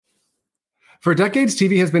For decades,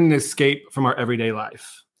 TV has been an escape from our everyday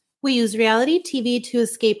life. We use reality TV to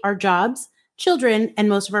escape our jobs, children, and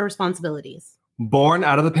most of our responsibilities. Born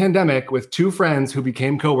out of the pandemic with two friends who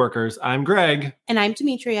became coworkers, I'm Greg. And I'm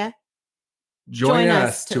Demetria. Join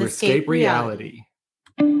us to escape reality.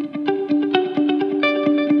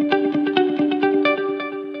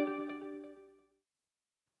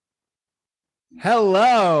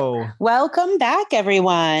 Hello. Welcome back,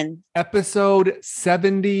 everyone. Episode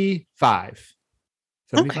 75.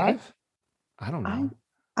 75? Okay. I don't know.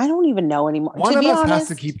 I don't even know anymore. One of us has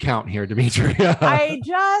to keep count here, Demetria. I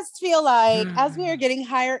just feel like as we are getting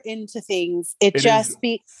higher into things, it just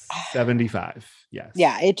be 75. Yes.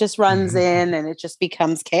 Yeah, it just runs in and it just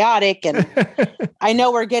becomes chaotic. And I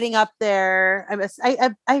know we're getting up there.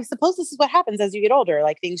 I suppose this is what happens as you get older.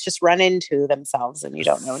 Like things just run into themselves and you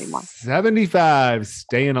don't know anymore. 75,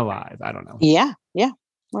 staying alive. I don't know. Yeah.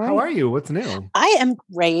 Right. How are you? What's new? I am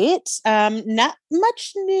great. Not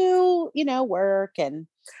much new, work and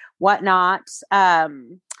whatnot.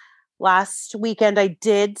 Last weekend I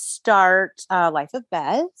did start Life of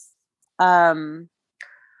Beth. I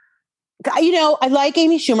like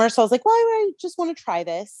Amy Schumer, so I was like, well, I just want to try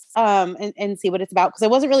this and see what it's about, because I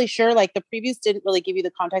wasn't really sure. Like the previews didn't really give you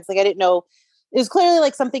the context. Like I didn't know. It was clearly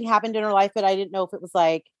like something happened in her life, but I didn't know if it was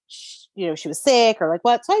like, she was sick or like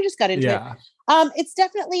what. So I just got into it. It's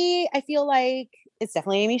definitely, I feel like it's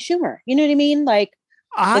definitely Amy Schumer. You know what I mean? Like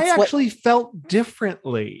I actually felt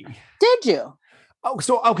differently. Did you? Oh,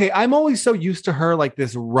 so, okay. I'm always so used to her, like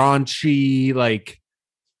this raunchy, like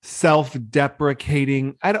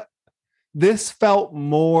self-deprecating. This felt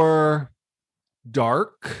more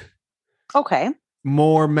dark. Okay.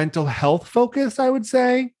 More mental health focused, I would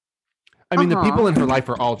say. I mean, the people in her life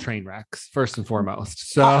are all train wrecks, first and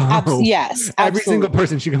foremost. So yes, every single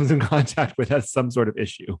person she comes in contact with has some sort of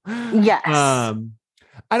issue. Yes. I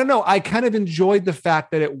don't know. I kind of enjoyed the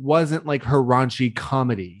fact that it wasn't like her raunchy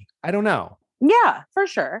comedy. I don't know. Yeah, for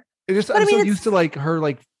sure. I'm so used to like her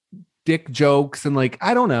like dick jokes and like,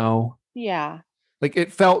 I don't know. Yeah. Like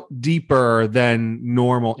it felt deeper than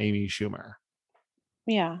normal Amy Schumer.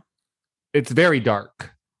 Yeah. It's very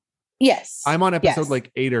dark. Yes. I'm on episode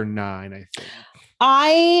like 8 or 9, I think.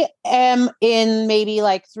 I am in maybe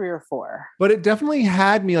like 3 or 4. But it definitely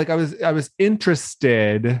had me like I was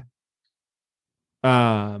interested.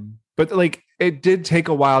 But like it did take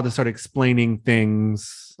a while to start explaining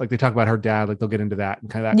things. Like they talk about her dad, like they'll get into that and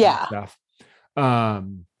kind of that kind of stuff.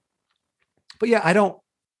 But yeah, I don't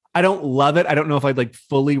love it. I don't know if I'd like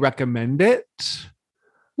fully recommend it.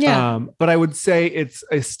 Yeah. But I would say it's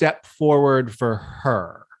a step forward for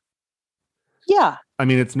her. Yeah. I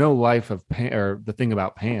mean, it's no Life of Pam or The Thing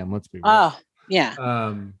About Pam. Let's be real. Oh,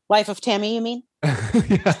 yeah. Life of Tammy, you mean?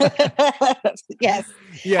 Yes.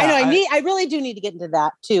 Yeah. I know. I really do need to get into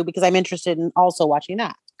that too, because I'm interested in also watching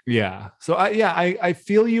that. Yeah. So I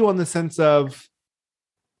feel you on the sense of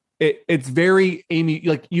it's very Amy,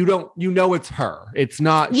 like it's her. It's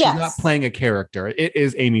not, she's not playing a character. It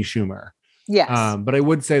is Amy Schumer. Yes. But I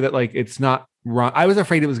would say that like, it's not I was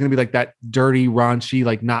afraid it was going to be like that dirty, raunchy,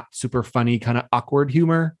 like not super funny kind of awkward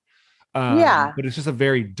humor. But it's just a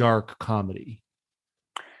very dark comedy.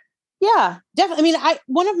 Yeah, definitely. I mean,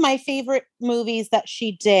 one of my favorite movies that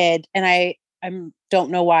she did, and I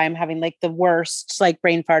don't know why I'm having like the worst like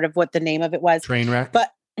brain fart of what the name of it was. Trainwreck.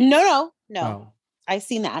 But no. Oh. I've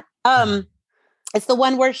seen that. It's the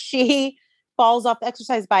one where she falls off the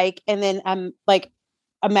exercise bike and then like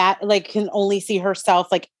can only see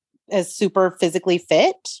herself like as super physically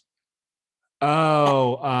fit.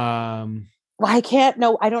 Oh, well,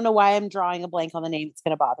 I don't know why I'm drawing a blank on the name. It's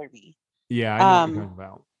going to bother me. Yeah, I know what you're talking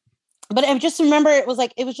about. But I just remember it was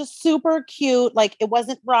just super cute. Like it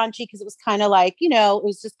wasn't raunchy because it was kind of like, it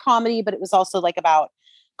was just comedy, but it was also like about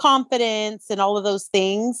confidence and all of those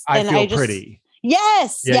things. I feel pretty.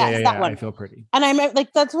 Yes. That one. I feel pretty. And I'm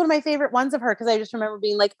like, that's one of my favorite ones of her. Cause I just remember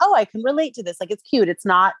being like, oh, I can relate to this. Like, it's cute. It's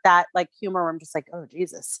not that like humor where I'm just like, oh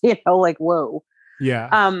Jesus, like, whoa. Yeah.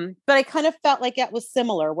 But I kind of felt like that was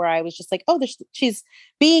similar where I was just like, oh, she's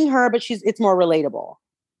being her, but it's more relatable.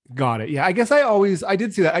 Got it. Yeah. I guess I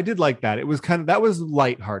did see that. I did like that. It was that was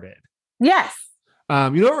lighthearted. Yes. You know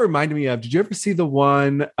what it reminded me of? Did you ever see the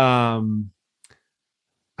one,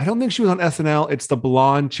 I don't think she was on SNL. It's the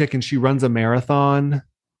blonde chick and she runs a marathon.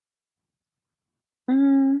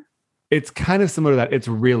 It's kind of similar to that. It's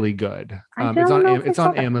really good. It's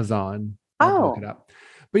on Amazon. I'll look it up.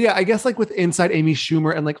 But yeah, I guess like with Inside Amy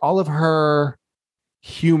Schumer and like all of her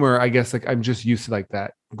humor, I guess like I'm just used to like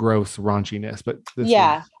that gross raunchiness. But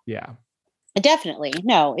yeah. Definitely.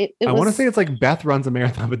 No, it I was want to say it's like Beth runs a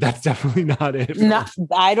marathon, but that's definitely not it. not,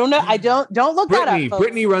 I don't know. I don't look that up. Folks.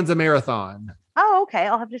 Brittany runs a marathon. Oh, okay.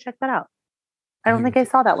 I'll have to check that out. I don't think I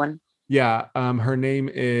saw that one. Yeah. Her name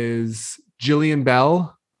is Jillian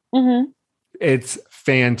Bell. Mm-hmm. It's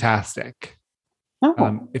fantastic.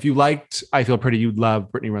 Oh. If you liked I Feel Pretty, you'd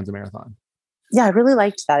love Brittany Runs a Marathon. Yeah, I really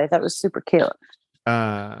liked that. I thought it was super cute.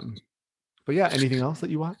 But yeah, anything else that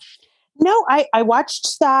you watched? No, I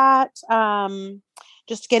watched that.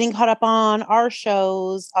 Just getting caught up on our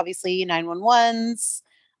shows, obviously 911's.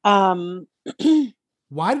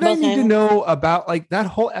 Why did I need to know about like that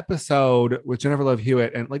whole episode with Jennifer Love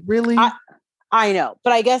Hewitt? And like, really? I know,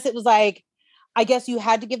 but I guess it was like, I guess you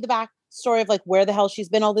had to give the backstory of like where the hell she's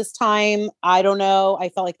been all this time. I don't know. I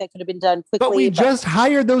felt like that could have been done quickly. But we just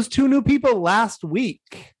hired those 2 new people last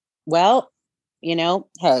week. Well, you know,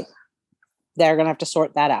 hey, they're gonna have to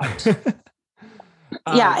sort that out.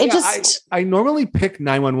 I normally pick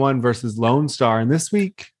 911 versus Lone Star, and this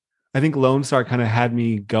week I think Lone Star kind of had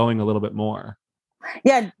me going a little bit more.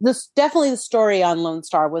 Yeah, this definitely the story on Lone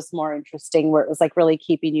Star was more interesting, where it was like really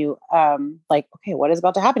keeping you like, okay, what is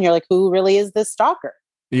about to happen? You're like, who really is this stalker?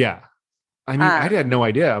 Yeah. I mean, I had no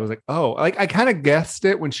idea. I was like, oh, like I kind of guessed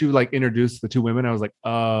it when she like introduced the 2 women. I was like,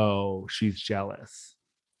 oh, she's jealous.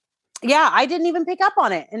 Yeah, I didn't even pick up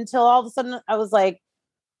on it until all of a sudden I was like,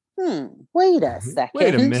 wait a second.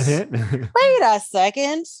 Wait a minute. Wait a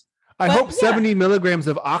second. I hope 70 milligrams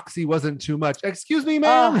of Oxy wasn't too much. Excuse me,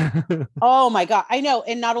 ma'am. Oh my God. I know.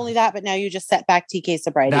 And not only that, but now you just set back TK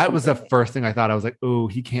sobriety. That was the first thing I thought. I was like, oh,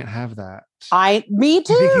 he can't have that. Me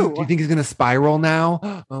too. Do you think he's going to spiral now?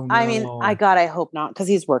 Oh, no. I mean, I hope not, because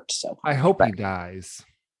he's worked so hard. I hope he dies.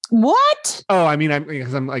 What? Oh, I mean,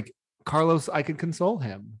 because I'm like, Carlos, I could console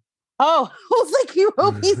him. Oh, I was like, you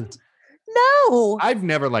hope he's... No, I've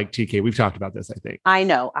never liked TK. We've talked about this, I think. I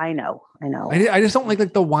know. I just don't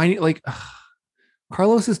like the whiny, like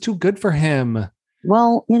Carlos is too good for him.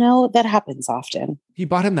 Well, you know, that happens often. He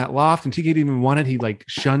bought him that loft and TK didn't even want it. He like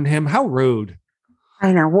shunned him. How rude.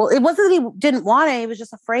 I know. Well, it wasn't that he didn't want it. He was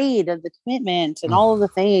just afraid of the commitment and all of the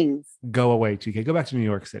things. Go away, TK. Go back to New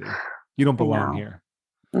York City. You don't belong here.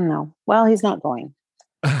 No. Well, he's not going.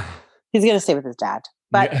 He's going to stay with his dad.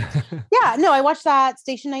 But yeah, no, I watched that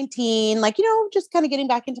Station 19, like, you know, just kind of getting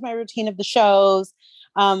back into my routine of the shows.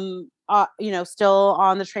 You know, still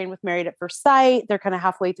on the train with Married at First Sight. They're kind of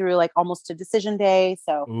halfway through, like almost to decision day.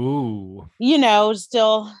 So, you know,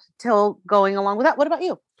 still going along with that. What about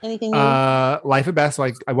you? Anything new? Life of Beth.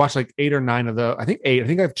 So I watched like 8 or 9 of the, I think 8. I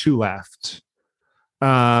think I have 2 left.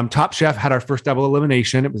 Top Chef had our first double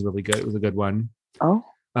elimination. It was really good. It was a good one. Oh,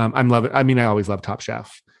 I'm loving. I mean, I always love Top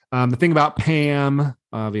Chef. The thing about Pam,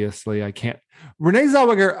 obviously, I can't. Renee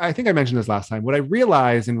Zellweger, I think I mentioned this last time. What I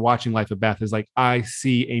realize in watching Life of Beth is like I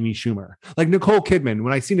see Amy Schumer, like Nicole Kidman.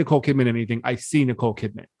 When I see Nicole Kidman in anything, I see Nicole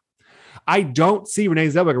Kidman. I don't see Renee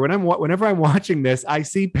Zellweger. Whenever I'm watching this, I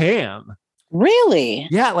see Pam. Really?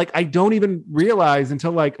 Yeah, like I don't even realize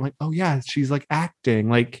until like I'm like, oh yeah, she's like acting.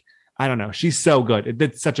 Like I don't know, she's so good.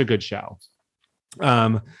 It's such a good show.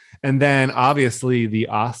 And then obviously the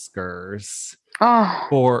Oscars.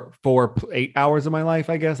 For 8 hours of my life,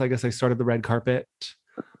 I guess I started the red carpet.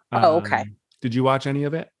 Okay. Did you watch any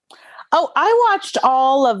of it? Oh, I watched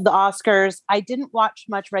all of the Oscars. I didn't watch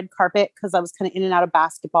much red carpet because I was kind of in and out of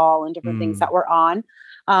basketball and different things that were on.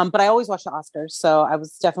 But I always watch the Oscars. So I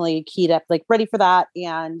was definitely keyed up, like ready for that.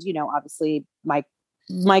 And, you know, obviously my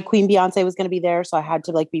queen Beyonce was going to be there. So I had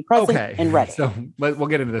to like be present and ready. So we'll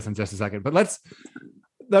get into this in just a second, but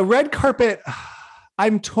the red carpet...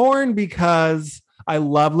 I'm torn because I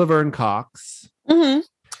love Laverne Cox. Mm-hmm.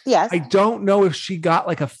 Yes. I don't know if she got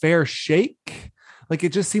like a fair shake. Like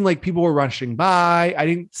it just seemed like people were rushing by. I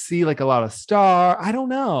didn't see like a lot of star. I don't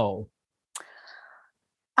know.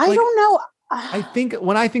 I don't know. I think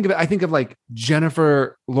when I think of it, I think of like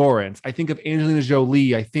Jennifer Lawrence. I think of Angelina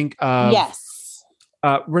Jolie. I think of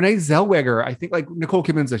Renee Zellweger. I think like Nicole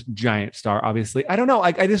Kidman's a giant star, obviously. I don't know.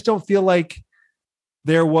 Like I just don't feel like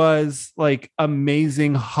there was like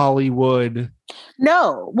amazing Hollywood.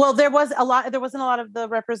 No. Well, there wasn't a lot of the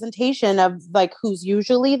representation of like who's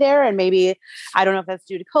usually there. And maybe, I don't know if that's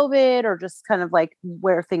due to COVID or just kind of like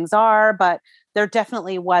where things are, but there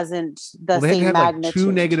definitely wasn't the same magnitude. Like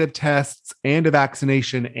 2 negative tests and a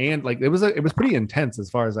vaccination. And like, it was pretty intense as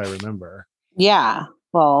far as I remember. Yeah.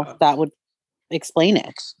 Well, that would explain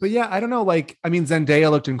it. But yeah, I don't know. Like, I mean, Zendaya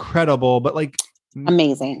looked incredible, but like,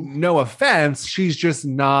 amazing. No offense. She's just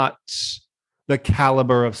not the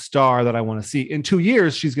caliber of star that I want to see. In 2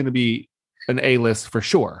 years, she's going to be an A-list for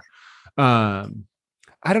sure. I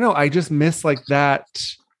don't know. I just miss like that.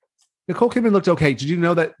 Nicole Kidman looked okay. Did you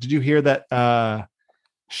know that? Did you hear that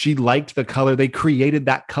she liked the color? They created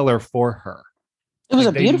that color for her. It was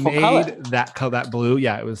Like, a beautiful color. that color, that blue.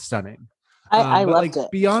 Yeah, it was stunning. I but loved like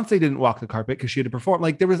it. Beyonce didn't walk the carpet because she had to perform.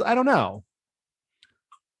 Like there was, I don't know.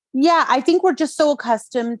 Yeah, I think we're just so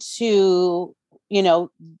accustomed to, you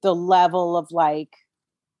know, the level of like,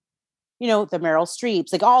 you know, the Meryl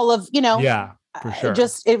Streeps, like all of, you know, Yeah, for sure.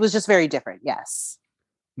 it was just very different. Yes.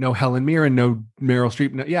 No Helen Mirren, no Meryl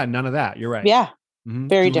Streep. No, yeah, none of that. You're right. Yeah. Mhm.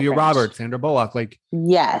 Very Julia different. Roberts, Sandra Bullock, like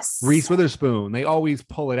Yes. Reese Witherspoon. They always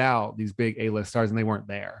pull it out, these big A-list stars, and they weren't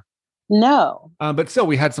there. No. But still,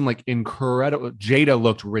 we had some like incredible. Jada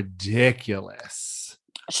looked ridiculous.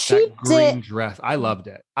 She That green did. dress. I loved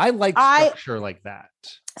it. I like structure like that.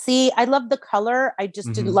 See, I love the color. I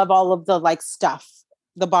just didn't Mhm. love all of the like stuff,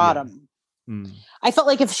 the bottom. Mm. I felt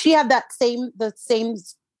like if she had the same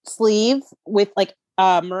sleeve with like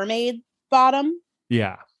a mermaid bottom,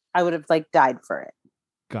 Yeah, I would have like died for it.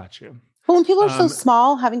 got you. But when people are so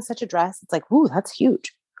small, having such a dress, it's like, ooh, that's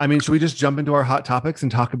huge. I mean, should we just jump into our hot topics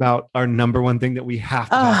and talk about our number one thing that we have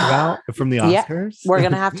to talk about from the Oscars? Yeah, we're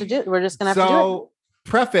gonna have to do. We're just gonna have to do it. So,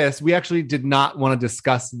 preface: we actually did not want to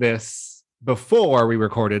discuss this before we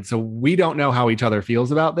recorded, so we don't know how each other feels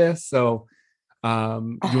about this. So, do you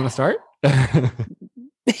want to start? Or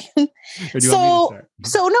do you want me to start?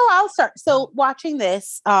 So no, I'll start. So watching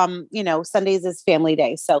this, you know, Sundays is family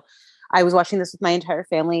day. So I was watching this with my entire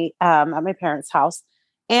family at my parents' house.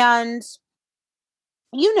 And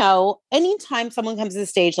you know, anytime someone comes to the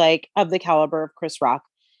stage like of the caliber of Chris Rock,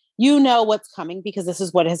 you know what's coming because this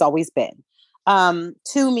is what has always been.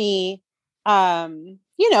 To me,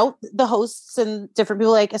 you know, the hosts and different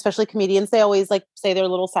people, like especially comedians, they always like say their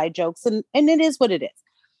little side jokes, and it is what it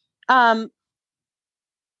is.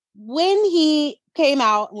 When he came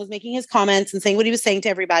out and was making his comments and saying what he was saying to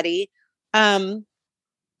everybody, I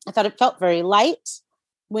thought it felt very light.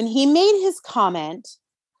 When he made his comment,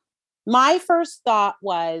 my first thought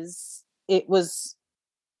was it was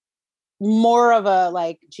more of a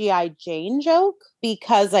like G.I. Jane joke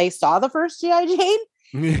because I saw the first G.I. Jane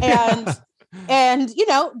and you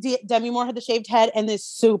know, Demi Moore had the shaved head and this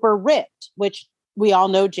super ripped, which we all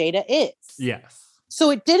know Jada is. Yes. So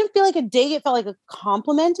it didn't feel like a dig. It felt like a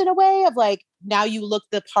compliment in a way of like, now you look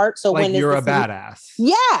the part. So like when you're is a this badass.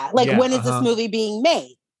 Yeah. Like when is this movie being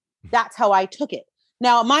made? That's how I took it.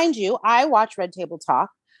 Now, mind you, I watch Red Table Talk.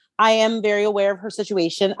 I am very aware of her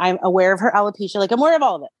situation. I'm aware of her alopecia. Like I'm aware of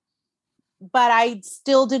all of it. But I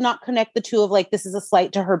still did not connect the two of like, this is a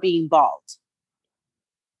slight to her being bald.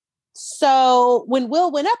 So when Will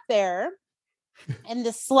went up there and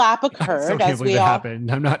the slap occurred, Can't believe it happened.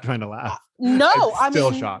 I'm not trying to laugh. No, I'm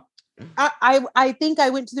still shocked. I think I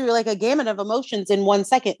went through like a gamut of emotions in 1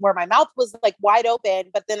 second where my mouth was like wide open,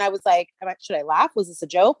 but then I was like, should I laugh? Was this a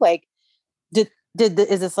joke? Like, is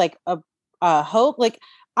this like a hope? Like,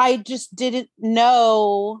 I just didn't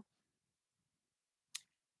know.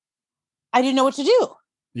 I didn't know what to do.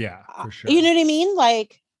 Yeah, for sure. You know what I mean?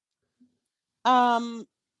 Like,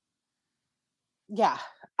 yeah.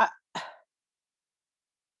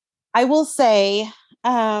 I will say,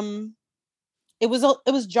 it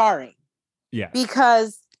was jarring. Yeah.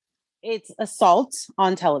 Because it's assault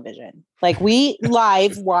on television. Like we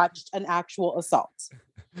live watched an actual assault.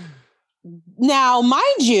 Now,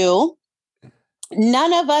 mind you,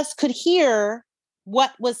 none of us could hear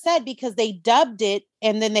what was said because they dubbed it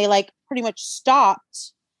and then they like pretty much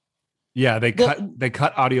stopped. Yeah, they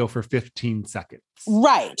cut audio for 15 seconds.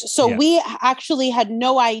 Right. So we actually had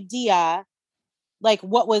no idea like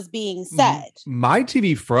what was being said. My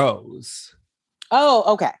TV froze.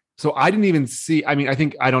 Oh, okay. So I didn't even see. I mean,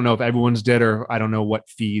 I don't know if everyone's did or I don't know what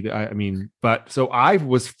feed. I mean, but so I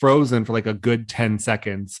was frozen for like a good 10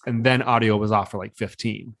 seconds and then audio was off for like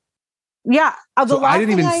 15. Yeah. So I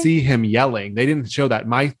didn't even see him yelling. They didn't show that.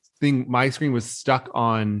 My screen was stuck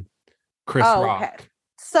on Chris Rock. Okay.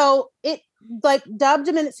 So it like dubbed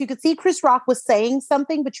him in it so you could see Chris Rock was saying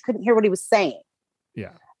something, but you couldn't hear what he was saying.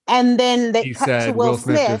 Yeah. And then they cut said, to Will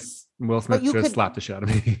Smith. Will Smith just slapped the shit out of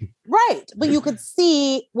me. Right. But you could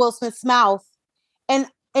see Will Smith's mouth. And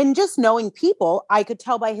just knowing people, I could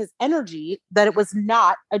tell by his energy that it was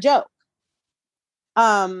not a joke.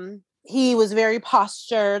 He was very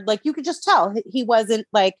postured. Like you could just tell he wasn't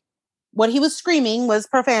like what he was screaming was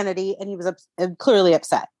profanity and he was clearly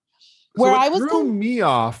upset. So where I was threw me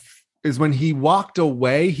off is when he walked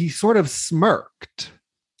away, he sort of smirked.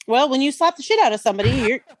 Well, when you slap the shit out of somebody,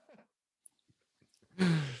 you're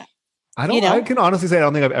I can honestly say I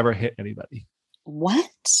don't think I've ever hit anybody. What?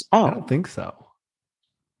 Oh, I don't think so.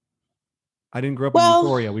 I didn't grow up in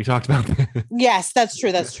Euphoria. We talked about that. Yes, that's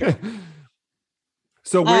true. That's true.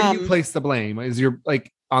 So where do you place the blame? Is your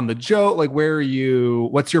like on the joke? Like where are you?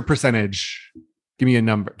 What's your percentage? Give me a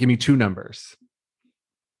number. Give me 2 numbers.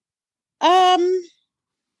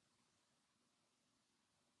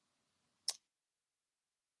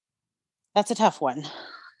 That's a tough one.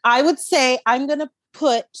 I would say I'm going to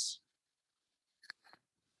put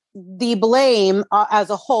the blame as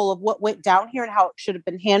a whole of what went down here and how it should have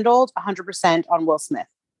been handled 100% on Will Smith.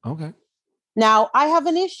 Okay. Now, I have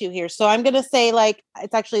an issue here. So I'm going to say like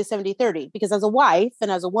it's actually a 70-30 because as a wife and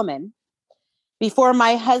as a woman, before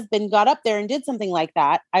my husband got up there and did something like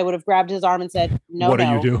that, I would have grabbed his arm and said, no, what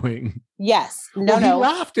are you doing? Yes. No, He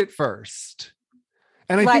laughed at first.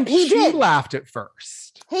 And I think she laughed at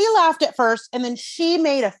first. He laughed at first and then she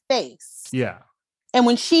made a face. Yeah. And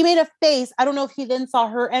when she made a face, I don't know if he then saw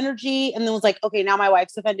her energy and then was like, okay, now my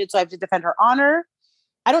wife's offended, so I have to defend her honor.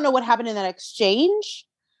 I don't know what happened in that exchange,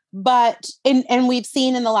 but, and we've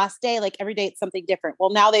seen in the last day, like every day it's something different. Well,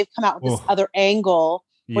 now they've come out with this other angle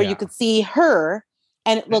where you could see her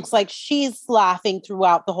and it looks like she's laughing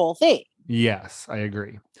throughout the whole thing. Yes, I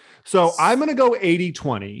agree. So I'm going to go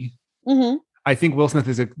 80-20. Mm-hmm. I think Will Smith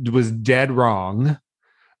was dead wrong.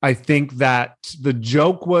 I think that the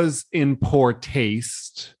joke was in poor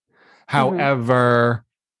taste. However,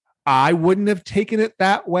 I wouldn't have taken it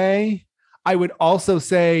that way. I would also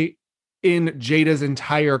say in Jada's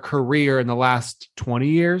entire career in the last 20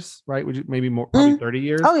 years, right? Would you maybe more, probably 30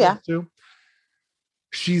 years? Oh, yeah. Too?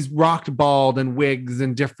 She's rocked bald and wigs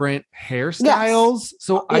and different hairstyles. Yes.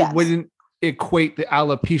 So I wouldn't equate the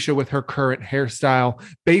alopecia with her current hairstyle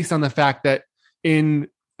based on the fact that in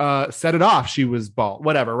Set It Off, she was bald,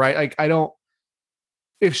 whatever, right? Like, I don't,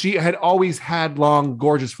 if she had always had long,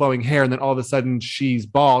 gorgeous flowing hair and then all of a sudden she's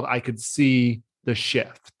bald, I could see the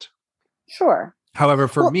shift. Sure. However,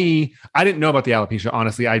 for me, I didn't know about the alopecia.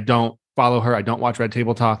 Honestly, I don't follow her. I don't watch Red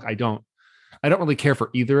Table Talk. I don't really care for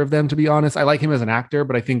either of them, to be honest. I like him as an actor,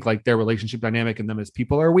 but I think like their relationship dynamic and them as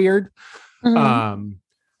people are weird.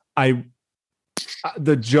 Mm-hmm.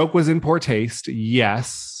 The joke was in poor taste.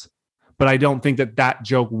 Yes. But I don't think that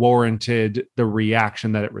joke warranted the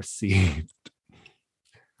reaction that it received.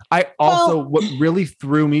 What really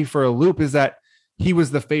threw me for a loop is that he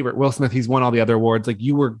was the favorite. Will Smith, he's won all the other awards. Like,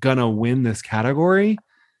 you were gonna win this category.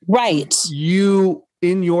 Right. You,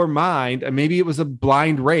 in your mind, and maybe it was a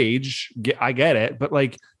blind rage, I get it, but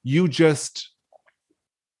like, you just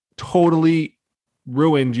totally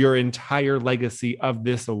ruined your entire legacy of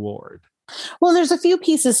this award. Well, there's a few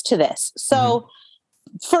pieces to this. So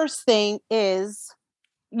first thing is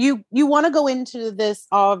you want to go into this,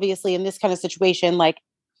 obviously, in this kind of situation, like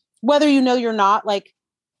whether you know you're not, like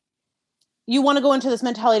you want to go into this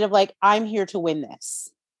mentality of like, I'm here to win this.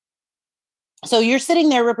 So you're sitting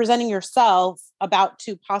there representing yourself about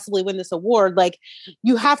to possibly win this award. Like,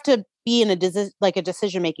 you have to be in a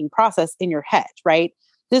decision-making process in your head, right?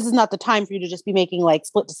 This is not the time for you to just be making like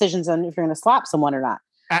split decisions on if you're going to slap someone or not.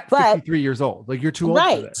 At 53 years old, like you're too old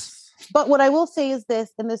for this. But what I will say is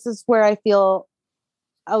this, and this is where I feel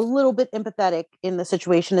a little bit empathetic in the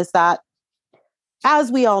situation, is that,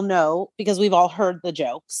 as we all know, because we've all heard the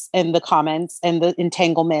jokes and the comments and the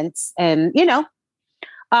entanglements, and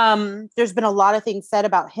there's been a lot of things said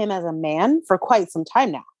about him as a man for quite some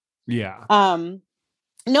time now. Yeah.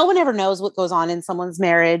 No one ever knows what goes on in someone's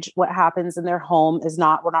marriage. What happens in their home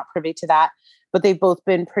we're not privy to that, but they've both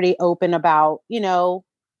been pretty open about,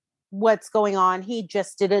 what's going on. He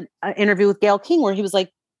just did an interview with Gayle King where he was like,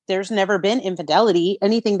 there's never been infidelity.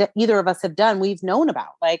 Anything that either of us have done, we've known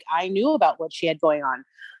about. Like, I knew about what she had going on.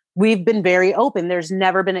 We've been very open. There's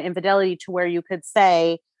never been an infidelity to where you could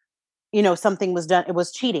say, something was done. It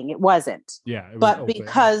was cheating. It wasn't. Yeah. But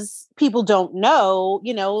because people don't know,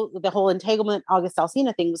 the whole entanglement August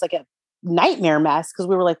Alsina thing was like a nightmare mess. Cause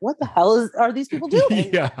we were like, what the hell are these people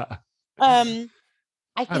doing? Yeah.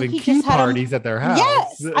 I think having he key just had parties at their house.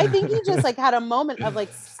 Yes. I think he just like had a moment of like,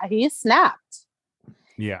 he snapped.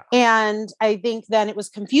 Yeah. And I think then it was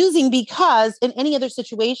confusing because in any other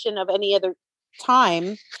situation of any other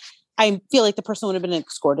time, I feel like the person would have been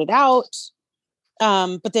escorted out.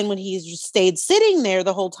 But then when he just stayed sitting there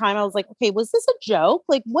the whole time, I was like, okay, was this a joke?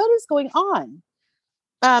 Like, what is going on?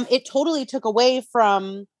 It totally took away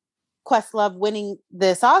from Questlove winning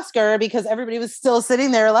this Oscar because everybody was still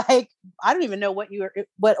sitting there like, I don't even know what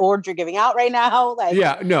award you're giving out right now. Like,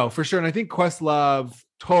 yeah, no, for sure. And I think Questlove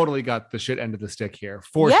totally got the shit end of the stick here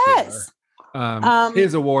for sure.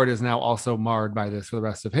 His award is now also marred by this for the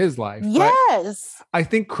rest of his life. Yes. But I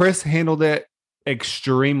think Chris handled it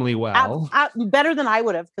extremely well. Better than I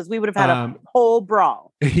would have, because we would have had a whole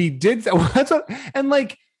brawl. He did. And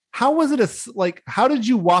like, how was it how did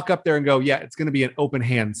you walk up there and go, yeah, it's going to be an open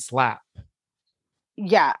hand slap?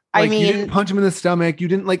 Yeah. Like, you didn't punch him in the stomach. You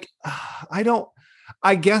didn't like,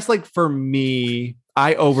 I guess like for me,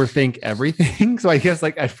 I overthink everything. So I guess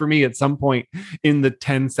like for me, at some point in the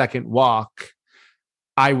 10-second walk,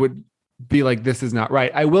 I would be like, this is not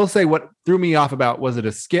right. I will say what threw me off about, was it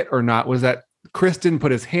a skit or not, was that Chris didn't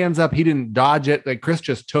put his hands up. He didn't dodge it. Like, Chris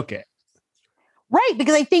just took it. Right.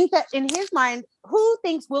 Because I think that in his mind, who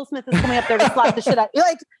thinks Will Smith is coming up there to slap the shit out? You're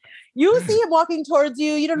like, you see him walking towards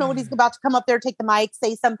you. You don't know when he's about to come up there, take the mic,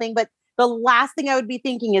 say something. But the last thing I would be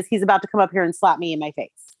thinking is he's about to come up here and slap me in my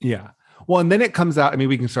face. Yeah. Well, and then it comes out. I mean,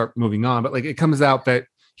 we can start moving on, but like it comes out that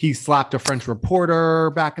he slapped a French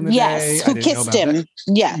reporter back in the day. Yes, who kissed him. That.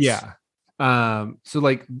 Yes. Yeah. So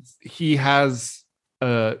like he has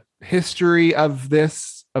a history of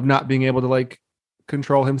this, of not being able to like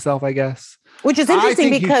control himself, I guess. Which is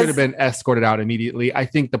interesting, because he should have been escorted out immediately. I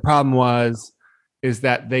think the problem is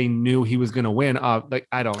that they knew he was going to win.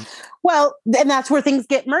 Well, and that's where things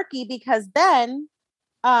get murky, because then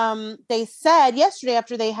they said yesterday,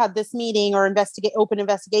 after they had this meeting or open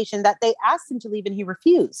investigation, that they asked him to leave and he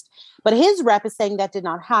refused. But his rep is saying that did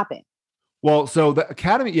not happen. Well, so the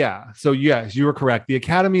Academy, yeah. So yes, you were correct. The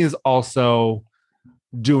Academy is also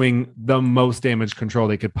doing the most damage control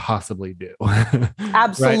they could possibly do.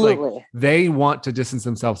 Absolutely. Right? Like, they want to distance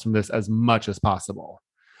themselves from this as much as possible.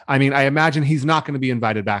 I mean, I imagine he's not going to be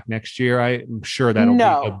invited back next year. I'm sure that'll be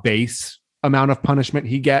a base amount of punishment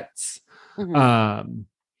he gets. Mm-hmm.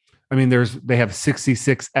 I mean, they have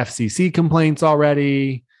 66 FCC complaints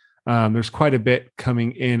already. There's quite a bit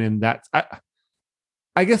coming in, and that's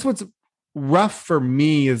I guess what's rough for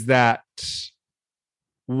me is that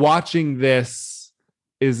watching this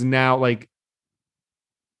is now like,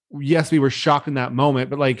 yes, we were shocked in that moment,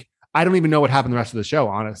 but like, I don't even know what happened the rest of the show,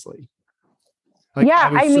 honestly. Like, yeah,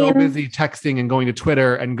 I was so busy texting and going to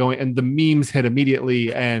Twitter and the memes hit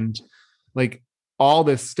immediately, and like all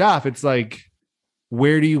this stuff. It's like,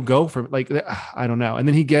 where do you go from, like, I don't know. And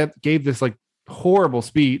then he gave this like horrible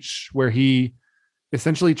speech where he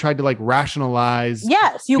essentially tried to like rationalize.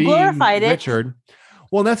 Yes, you glorified Richard. It.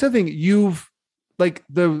 Well, that's the thing. You've like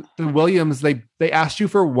the Williams, they asked you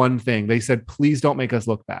for one thing. They said, please don't make us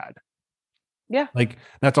look bad. Yeah. Like,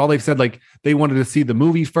 that's all they've said. Like, they wanted to see the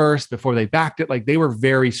movie first before they backed it. Like, they were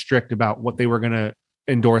very strict about what they were going to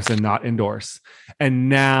endorse and not endorse. And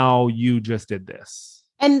now you just did this.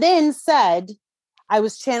 And then said, I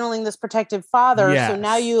was channeling this protective father. Yes. So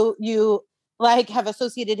now you like have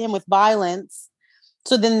associated him with violence.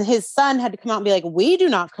 So then his son had to come out and be like, we do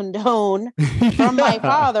not condone from my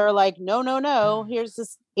father. Like, no. Here's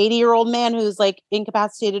this 80-year-old man who's like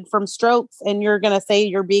incapacitated from strokes. And you're going to say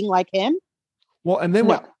you're being like him? Well, and then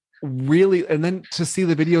and then to see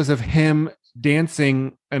the videos of him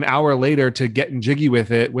dancing an hour later to Getting Jiggy with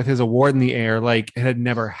It with his award in the air, like it had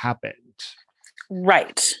never happened.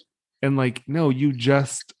 Right. And like, no, you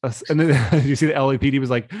just, and then you see the LAPD was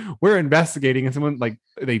like, we're investigating. And someone like,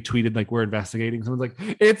 they tweeted like, we're investigating. Someone's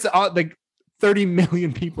like, it's like 30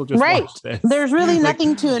 million people just watched this. There's really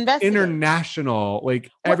nothing to investigate. International, like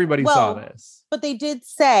everybody saw this. But they did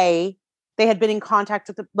say they had been in contact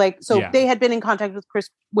with they had been in contact with Chris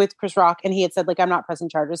Rock, and he had said like, I'm not pressing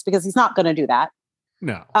charges because he's not going to do that.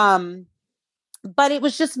 No. But it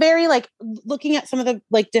was just very like looking at some of the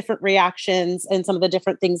like different reactions and some of the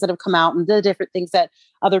different things that have come out and the different things that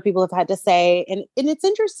other people have had to say. And it's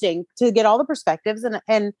interesting to get all the perspectives,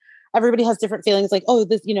 and everybody has different feelings like, oh,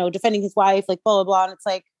 this, defending his wife, like blah, blah, blah. And it's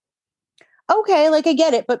like, okay, like I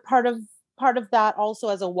get it. But part of that also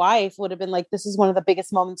as a wife would have been like, this is one of the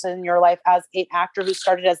biggest moments in your life as an actor who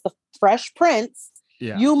started as the Fresh Prince.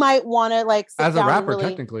 Yeah. You might want to like sit as down a rapper, really,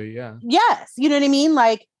 technically. Yeah. Yes. You know what I mean?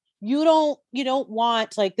 Like, you don't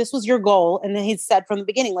want, like, this was your goal. And then he said from the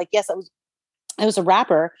beginning, like, yes, I was a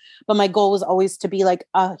rapper, but my goal was always to be like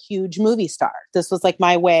a huge movie star. This was like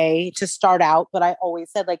my way to start out. But I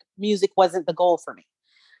always said like music wasn't the goal for me.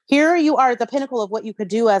 Here you are at the pinnacle of what you could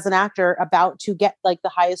do as an actor, about to get like the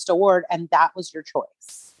highest award. And that was your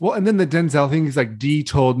choice. Well, and then the Denzel thing is like, Dee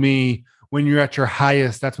told me when you're at your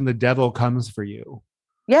highest, that's when the devil comes for you.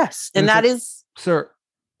 Yes. And that is, sir.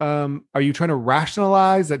 Are you trying to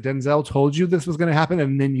rationalize that Denzel told you this was going to happen?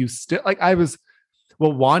 And then you still like,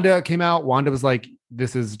 Wanda came out. Wanda was like,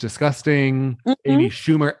 this is disgusting. Mm-hmm. Amy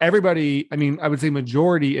Schumer, everybody. I mean, I would say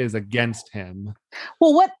majority is against him.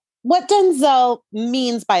 Well, what Denzel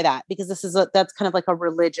means by that, because that's kind of like a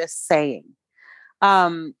religious saying.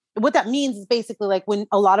 What that means is basically like when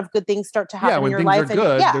a lot of good things start to happen in your life, are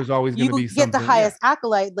good, there's always going to be something. You get the highest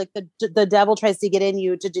accolade, like the devil tries to get in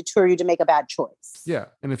you to deter you to make a bad choice. Yeah,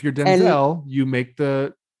 and if you're Denzel, you make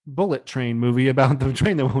the Bullet Train movie about the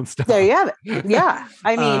train that won't stop. There you have it. Yeah,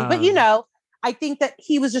 I mean, but I think that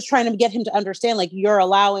he was just trying to get him to understand, like, you're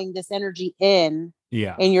allowing this energy in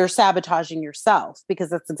Yeah. and you're sabotaging yourself, because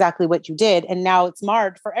that's exactly what you did. And now it's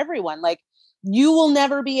marred for everyone. Like, you will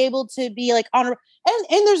never be able to be like honorable.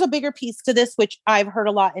 And there's a bigger piece to this, which I've heard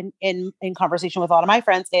a lot in conversation with a lot of my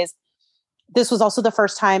friends, is this was also the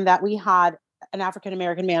first time that we had an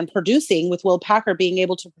African-American man producing, with Will Packer being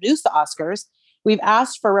able to produce the Oscars. We've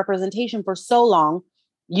asked for representation for so long.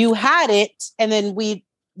 You had it. And then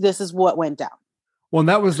this is what went down. Well, and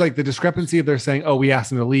that was like the discrepancy of they're saying, oh, we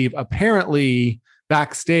asked him to leave. Apparently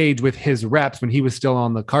backstage with his reps, when he was still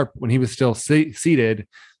on the carpet, when he was still seated,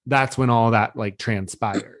 that's when all that like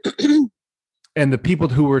transpired. And the people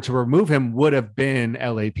who were to remove him would have been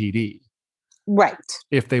LAPD. Right.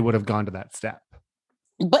 If they would have gone to that step.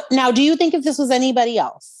 But now, do you think if this was anybody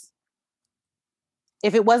else,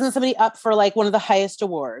 if it wasn't somebody up for like one of the highest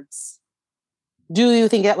awards, do you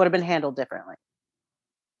think that would have been handled differently?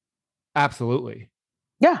 Absolutely.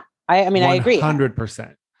 Yeah. I mean, 100%. I agree.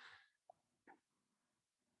 100%.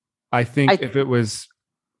 I think if it was,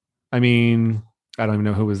 I mean, I don't even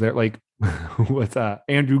know who was there. Like, what's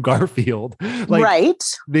Andrew Garfield? Like, right.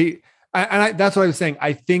 That's what I was saying.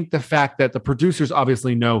 I think the fact that the producers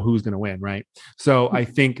obviously know who's going to win, right? So I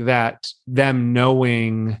think that them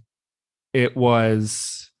knowing it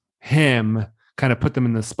was him kind of put them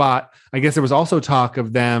in the spot. I guess there was also talk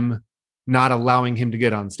of them not allowing him to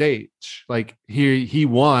get on stage. Like, he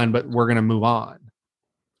won, but we're going to move on.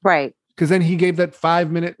 Right. Because then he gave that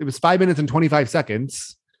 5 minute, it was 5 minutes and 25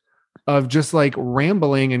 seconds of just like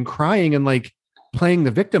rambling and crying and like playing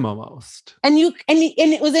the victim almost. And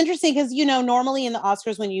it was interesting because, you know, normally in the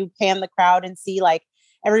Oscars, when you pan the crowd and see like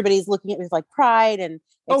everybody's looking at it with like pride and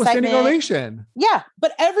excitement. Standing ovation. Yeah.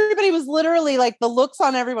 But everybody was literally like, the looks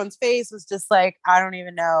on everyone's face was just like, I don't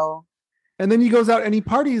even know. And then he goes out and he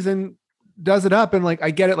parties and does it up. And like,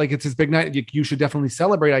 I get it. Like, it's his big night. You should definitely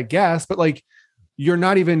celebrate, I guess. But like, you're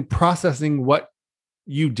not even processing what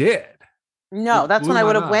you did. No, that's when I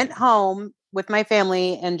would have went home with my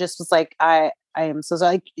family and just was like, I am so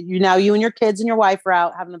sorry. You and your kids and your wife are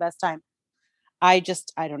out having the best time. I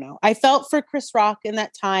don't know. I felt for Chris Rock in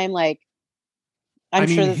that time. Like, I'm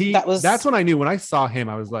sure that's when I knew. When I saw him,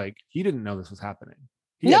 I was like, he didn't know this was happening.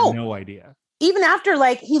 He had no idea. Even after,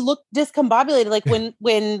 like, he looked discombobulated. Like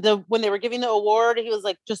when they were giving the award, he was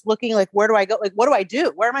like just looking like, where do I go? Like, what do I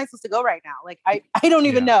do? Where am I supposed to go right now? Like, I don't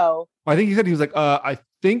even know. I think he said, he was like, I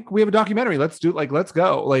think we have a documentary. Let's do it. Like, let's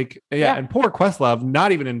go. Like, yeah. And poor Questlove,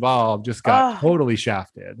 not even involved, just got totally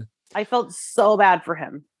shafted. I felt so bad for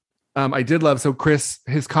him. I did love, so Chris,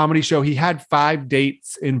 his comedy show, he had 5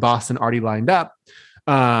 dates in Boston already lined up.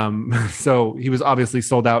 So he was obviously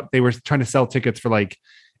sold out. They were trying to sell tickets for like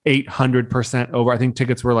 800% over. I think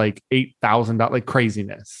tickets were like $8,000, like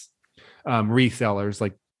craziness. Resellers,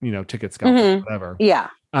 like, you know, ticket scalpers, whatever. Yeah.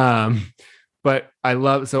 But I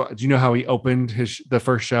love, so do you know how he opened the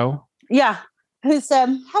first show? Yeah. He said,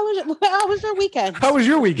 how was your weekend? How was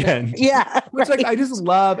your weekend? Yeah. Which like, I just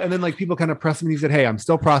love. And then like people kind of press him and he said, hey, I'm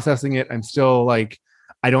still processing it. I'm still like,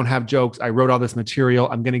 I don't have jokes. I wrote all this material.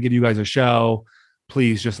 I'm going to give you guys a show.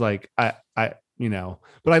 Please just like, I you know,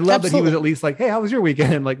 but I love that he was at least like, hey, how was your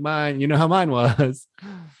weekend? Like mine, you know how mine was.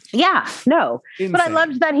 Yeah, no. Insane. But I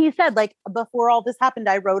loved that he said, like, before all this happened,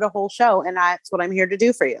 I wrote a whole show and that's what I'm here to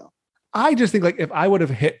do for you. I just think like if I would have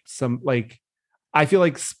hit some, like, I feel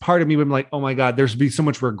like part of me would be like, oh my God, there's be so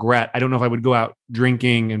much regret. I don't know if I would go out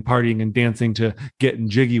drinking and partying and dancing to getting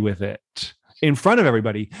jiggy with it in front of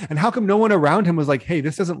everybody. And how come no one around him was like, hey,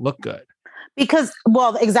 this doesn't look good? Because,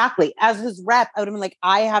 well, exactly. As his rep, I would have been like,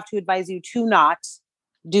 I have to advise you to not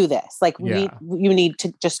do this. Like, you need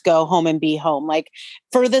to just go home and be home. Like,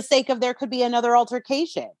 for the sake of, there could be another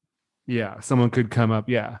altercation. Yeah. Someone could come up.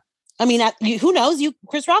 Yeah. I mean, who knows?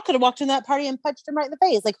 Chris Rock could have walked in that party and punched him right in the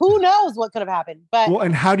face. Like, who knows what could have happened? But well,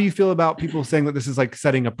 and how do you feel about people saying that this is like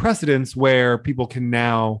setting a precedence where people can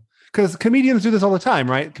now, because comedians do this all the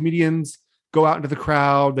time, right? Comedians go out into the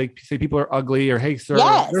crowd, they say people are ugly, or hey, sir,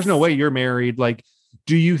 there's no way you're married. Like,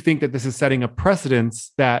 do you think that this is setting a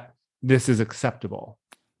precedence that this is acceptable?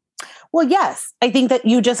 Well, yes. I think that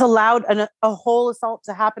you just allowed a whole assault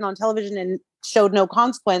to happen on television and showed no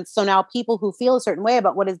consequence. So now people who feel a certain way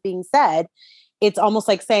about what is being said, it's almost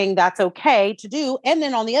like saying that's okay to do. And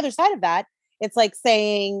then on the other side of that, it's like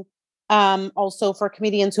saying, also for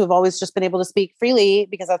comedians who have always just been able to speak freely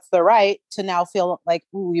because that's their right, to now feel like,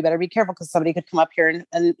 ooh, you better be careful because somebody could come up here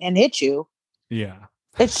and hit you. Yeah.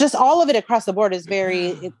 It's just all of it across the board is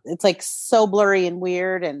very, it's like so blurry and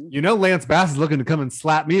weird. And, you know, Lance Bass is looking to come and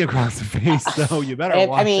slap me across the face. So you better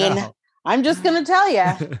watch out. I'm just going to tell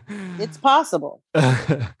you, it's possible.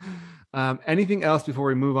 Anything else before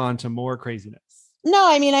we move on to more craziness?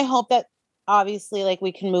 No, I mean, I hope that obviously like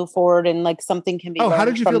we can move forward and like something can be. Oh, how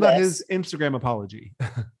learned did you from feel about this. his Instagram apology?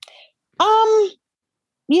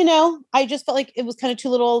 You know, I just felt like it was kind of too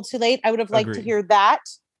little too late. I would have liked to Agreed. hear that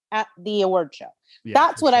at the award show. Yeah,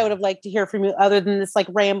 That's for what I sure. would have liked to hear from you, other than this like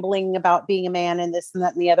rambling about being a man and this and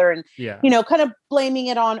that and the other. And, Yeah. you know, kind of blaming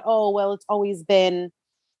it on, oh, well, it's always been,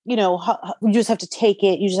 you know, you just have to take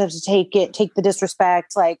it. You just have to take it, take the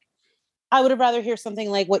disrespect. Like, I would have rather hear something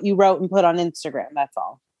like what you wrote and put on Instagram. That's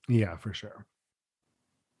all. Yeah, for sure.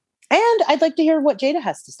 And I'd like to hear what Jada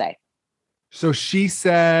has to say. So she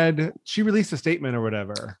said she released a statement or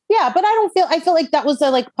whatever. Yeah, but I feel like that was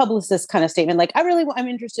a like publicist kind of statement. Like, I'm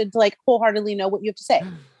interested to like wholeheartedly know what you have to say.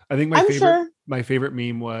 I think my favorite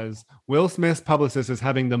meme was Will Smith's publicist is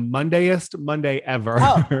having the Mondayest Monday ever.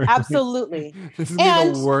 Oh, absolutely. This is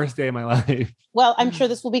gonna be the worst day of my life. Well, I'm sure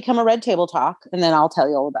this will become a Red Table Talk, and then I'll tell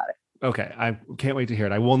you all about it. Okay, I can't wait to hear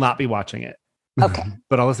it. I will not be watching it. Okay.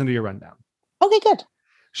 But I'll listen to your rundown. Okay, good.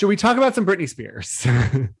 Should we talk about some Britney Spears?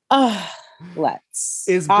 Let's.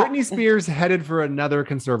 Is Britney Spears headed for another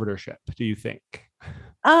conservatorship, do you think?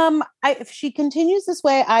 If she continues this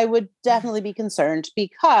way, I would definitely be concerned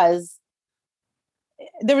because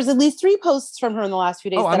there was at least 3 posts from her in the last few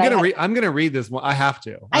days. Oh, I'm gonna read this one. I have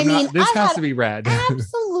to. This has to be read.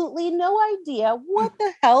 Absolutely no idea what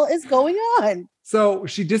the hell is going on. So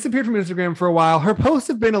she disappeared from Instagram for a while. Her posts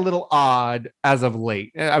have been a little odd as of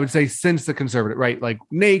late. I would say since the conservative, right? Like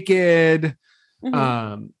naked,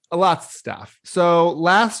 lots of stuff. So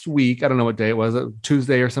last week, I don't know what day it was,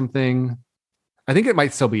 Tuesday or something. I think it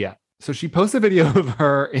might still be up. So she posted a video of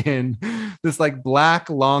her in this like black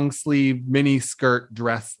long sleeve mini skirt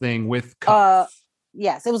dress thing with cuffs.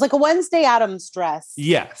 Yes, it was like a Wednesday Addams dress.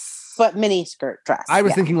 Yes. But mini skirt dress. I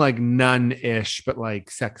was thinking like nun-ish, but like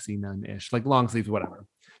sexy nun-ish, like long sleeves, whatever.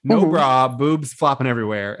 No bra, boobs flopping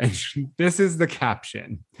everywhere. And this is the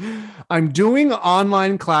caption. I'm doing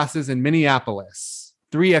online classes in Minneapolis.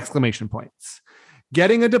 3 exclamation points.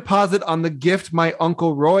 Getting a deposit on the gift my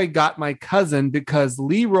Uncle Roy got my cousin because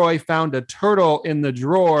Leroy found a turtle in the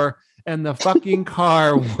drawer and the fucking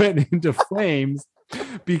car went into flames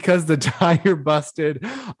because the tire busted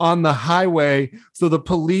on the highway. So the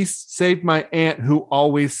police saved my aunt who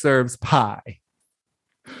always serves pie.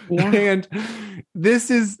 Yeah. And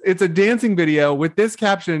it's a dancing video with this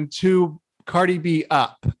caption to Cardi B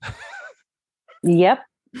up. Yep.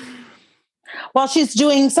 Well, she's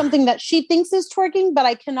doing something that she thinks is twerking, but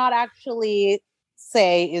I cannot actually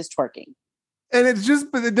say is twerking. And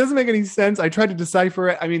but it doesn't make any sense. I tried to decipher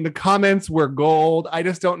it. I mean, the comments were gold. I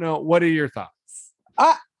just don't know. What are your thoughts?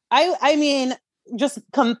 I mean, just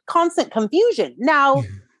constant confusion. Now,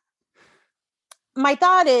 my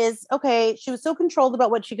thought is, okay, she was so controlled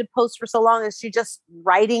about what she could post for so long. Is she just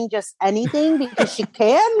writing just anything because she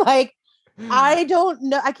can? Like, I don't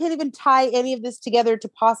know. I can't even tie any of this together to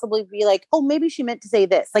possibly be like, oh, maybe she meant to say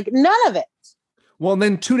this. Like, none of it. Well, and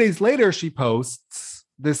then 2 days later, she posts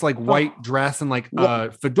this like white dress and like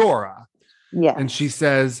fedora. Yeah. And she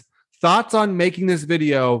says, thoughts on making this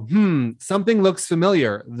video? Something looks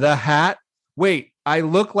familiar. The hat. Wait, I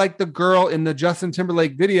look like the girl in the Justin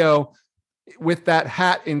Timberlake video with that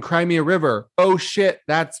hat in Crimea River. Oh shit,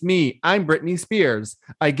 that's me. I'm Britney Spears.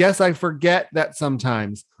 I guess I forget that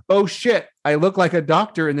sometimes. Oh shit, I look like a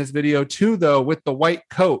doctor in this video too, though, with the white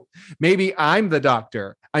coat. Maybe I'm the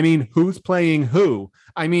doctor. I mean, who's playing who?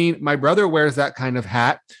 I mean, my brother wears that kind of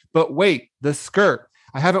hat. But wait, the skirt.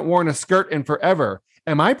 I haven't worn a skirt in forever.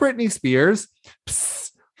 Am I Britney Spears?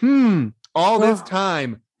 Psst, all this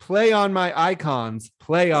time. Play on my icons.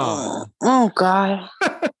 Play on. Oh, God.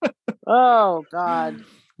 Oh, God.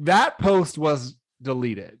 That post was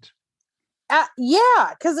deleted.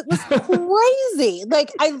 Yeah, because it was crazy. Like,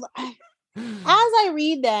 as I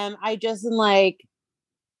read them, I just am like,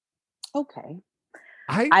 okay.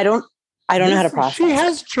 I don't know how to process. She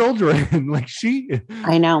has children. Like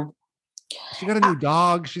I know. She got a new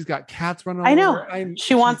dog. She's got cats running. I know.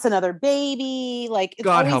 She wants another baby. Like, it's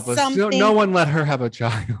God help us. No one let her have a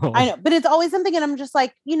child. I know, but it's always something, and I'm just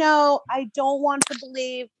like, I don't want to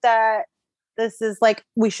believe that this is like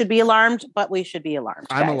we should be alarmed, but we should be alarmed.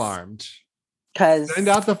 I'm alarmed. Because send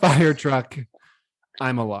out the fire truck.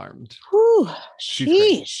 I'm alarmed. Whew,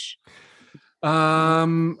 sheesh. We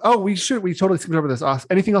totally skipped over this.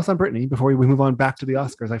 Anything else on Britney before we move on back to the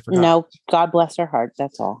Oscars? I forgot. No, God bless her heart.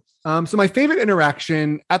 That's all. So my favorite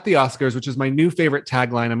interaction at the Oscars, which is my new favorite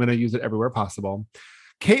tagline, I'm going to use it everywhere possible.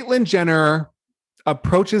 Caitlyn Jenner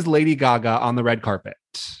approaches Lady Gaga on the red carpet.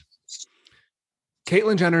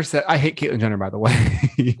 Caitlyn Jenner said, I hate Caitlyn Jenner, by the way.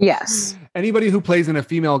 Yes. Anybody who plays in a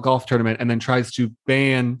female golf tournament and then tries to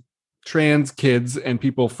ban trans kids and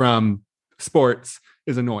people from sports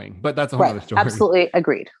is annoying, but that's a whole other story. Absolutely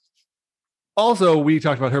agreed. Also, we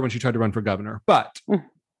talked about her when she tried to run for governor, but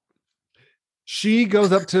she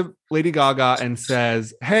goes up to Lady Gaga and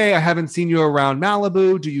says, "Hey, I haven't seen you around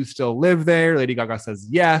Malibu. Do you still live there?" Lady Gaga says,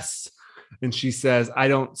 "Yes." And she says, "I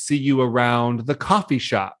don't see you around the coffee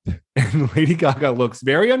shop." And Lady Gaga looks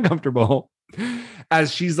very uncomfortable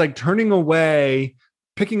as she's like turning away,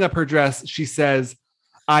 picking up her dress. She says,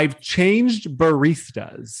 "I've changed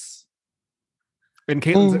baristas." And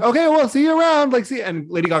Caitlin's like, "Okay, well, see you around." Like, see, and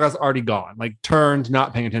Lady Gaga's already gone, like turned,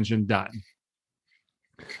 not paying attention, done.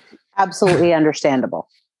 Absolutely understandable.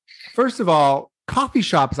 First of all, coffee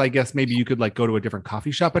shops, I guess maybe you could like go to a different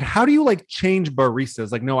coffee shop, but how do you like change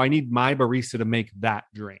baristas? Like, no, I need my barista to make that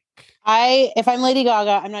drink. If I'm Lady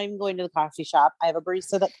Gaga, I'm not even going to the coffee shop. I have a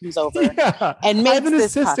barista that comes over and makes I have an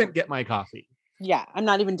this assistant coffee. get my coffee. Yeah, I'm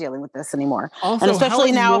not even dealing with this anymore. Also, and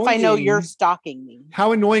especially now if I know annoying- you're stalking me.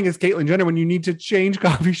 How annoying is Caitlyn Jenner when you need to change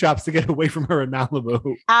coffee shops to get away from her in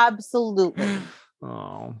Malibu? Absolutely.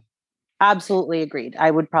 Oh, Absolutely agreed.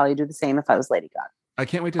 I would probably do the same if I was Lady Gaga. I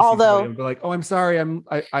can't wait to see somebody and be like, "Oh, I'm sorry,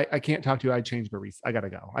 I can't talk to you. I changed barista. I gotta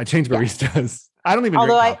go. I changed baristas. I don't even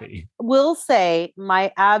drink coffee." Will say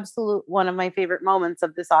one of my favorite moments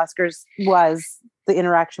of this Oscars was the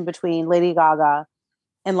interaction between Lady Gaga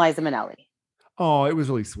and Liza Minnelli. Oh, it was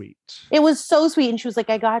really sweet. It was so sweet. And she was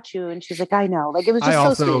like, "I got you." And she's like, "I know." Like, it was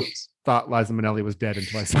just so sweet. Thought Liza Minnelli was dead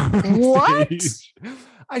until I saw her on What? stage.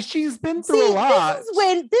 She's been through a lot.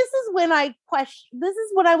 This is when I question. This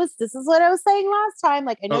is what I was saying last time.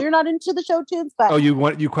 Like, I know you're not into the show tunes, but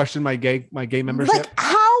you question my gay membership? like,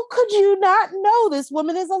 how could you not know this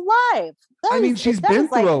woman is alive? She's been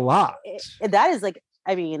through a lot. That is like,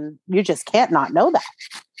 you just can't not know that.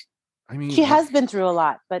 She has been through a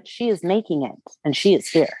lot, but she is making it, and she is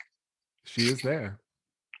here. She is there,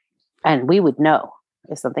 and we would know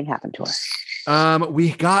if something happened to her.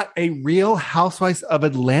 We got a Real Housewives of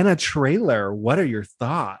Atlanta trailer. What are your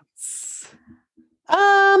thoughts?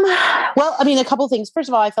 Well, a couple things. First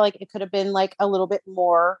of all, I feel like it could have been like a little bit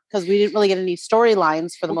more because we didn't really get any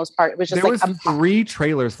storylines for the most part. It was just there was 3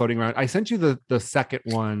 trailers floating around. I sent you the second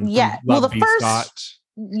one. Yeah. Well,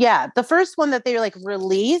 the first one that they like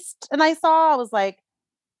released and I saw, I was like,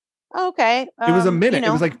 okay. It was a minute.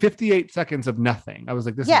 It was like 58 seconds of nothing. I was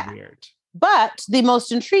like, this is weird. But the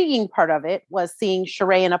most intriguing part of it was seeing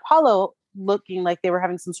Sheree and Apollo looking like they were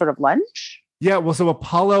having some sort of lunch. Yeah. Well, so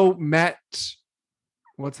Apollo met,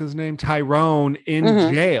 what's his name? Tyrone in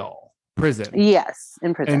jail, prison. Yes,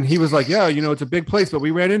 in prison. And he was like, "Yeah, it's a big place, but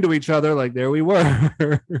we ran into each other. Like, there we were."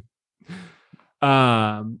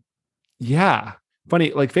 Yeah.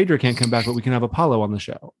 Funny, like Phaedra can't come back, but we can have Apollo on the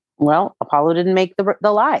show. Well, Apollo didn't make the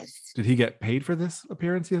live. Did he get paid for this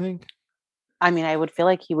appearance, you think? I would feel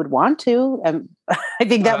like he would want to. I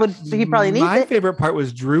think that he probably needs it. My favorite part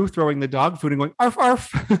was Drew throwing the dog food and going, "Arf,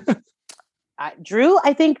 arf." Drew,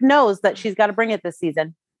 I think, knows that she's got to bring it this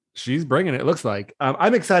season. She's bringing it, it looks like.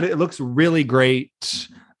 I'm excited. It looks really great.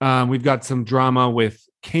 We've got some drama with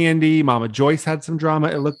Candy. Mama Joyce had some drama,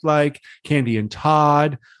 it looked like. Candy and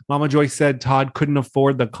Todd. Mama Joyce said Todd couldn't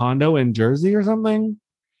afford the condo in Jersey or something.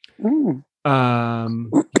 Yeah,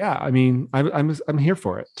 I'm here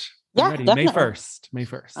for it. Yeah, May 1st.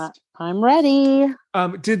 I'm ready.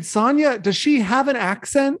 Did Sonia, does she have an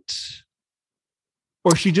accent?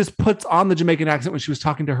 Or she just puts on the Jamaican accent when she was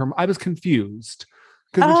talking to her? I was confused.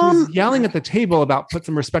 Because when she was yelling at the table about put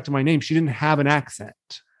some respect to my name, she didn't have an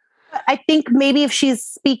accent. I think maybe if she's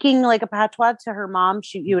speaking like a patois to her mom,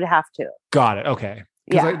 you would have to. Got it. Okay.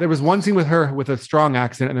 Because there was one scene with her with a strong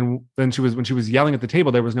accent, and then when she was yelling at the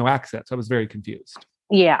table, there was no accent. So I was very confused.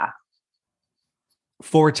 Yeah.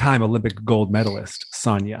 4-time Olympic gold medalist,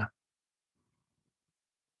 Sonia.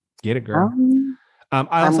 Get it, girl.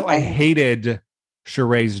 I hated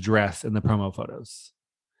Sheree's dress in the promo photos.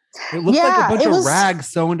 It looked like a bunch of rags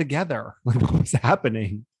sewn together. Like, what was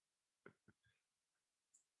happening?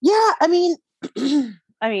 Yeah,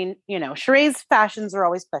 Sheree's fashions are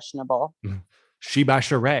always questionable. She by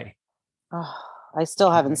Sheree. Oh, I still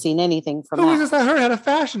haven't seen anything from Who was this? I heard had a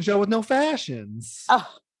fashion show with no fashions. Oh,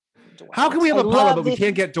 how can we have Apollo, but we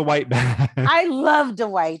can't get Dwight back? I love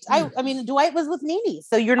Dwight. Dwight was with Nene,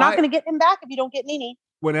 so you're not going to get him back if you don't get Nene.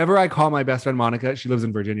 Whenever I call my best friend Monica, she lives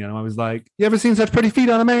in Virginia, and I was like, "You ever seen such pretty feet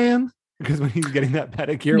on a man?" Because when he's getting that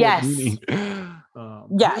pedicure with Nene,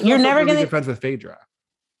 you're never going to be friends with Phaedra.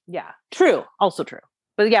 Yeah, true. Also true.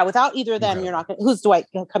 But yeah, without either of them, you're not going to. Who's Dwight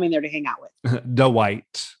coming there to hang out with?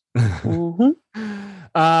 Dwight.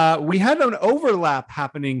 Mm-hmm. We had an overlap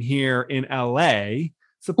happening here in LA.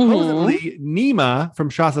 Supposedly, Nima from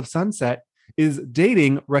Shots of Sunset is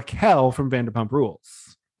dating Raquel from Vanderpump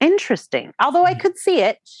Rules. Interesting. Although I could see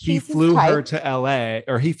it. He She's his flew type. her to LA,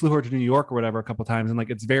 or he flew her to New York or whatever a couple times, and like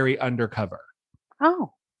it's very undercover.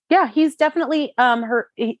 Oh, yeah. He's definitely I'm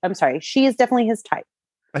sorry. She is definitely his type.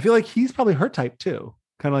 I feel like he's probably her type too.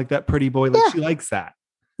 Kind of like that pretty boy. Like Yeah. she likes that.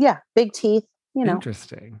 Yeah, big teeth. You know,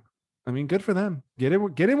 Interesting. I mean, good for them. Get in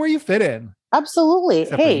where you fit in. absolutely.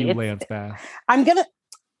 Except for Hey, you, Lance Bass. I'm gonna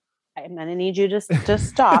need you to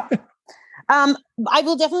stop. I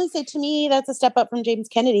will definitely say, to me, that's a step up from James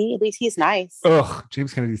Kennedy. At least he's nice. Ugh,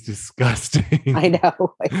 James Kennedy's disgusting. I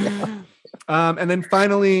know. I know. And then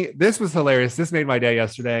finally, this was hilarious. This made my day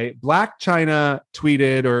yesterday. Black China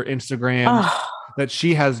tweeted or Instagram that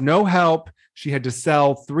she has no help. She had to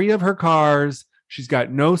sell 3 of her cars. She's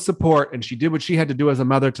got no support, and she did what she had to do as a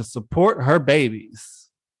mother to support her babies.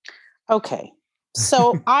 Okay.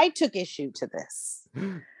 So I took issue to this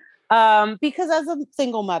because as a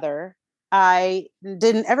single mother, I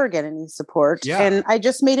didn't ever get any support, and I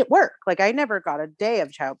just made it work. Like I never got a day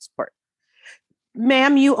of child support.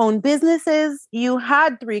 Ma'am, you own businesses. You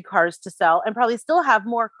had 3 cars to sell and probably still have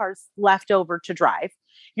more cars left over to drive.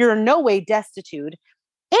 You're in no way destitute.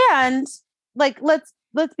 And like, let's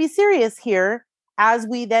be serious here. As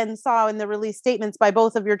we then saw in the release statements by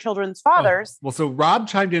both of your children's fathers. Well, so Rob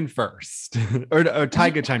chimed in first, or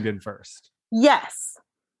Tyga chimed in first. Yes.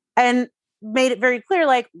 And made it very clear,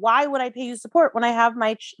 like, why would I pay you support when I have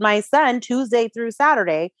my son Tuesday through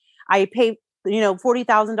Saturday? I pay,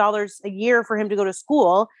 $40,000 a year for him to go to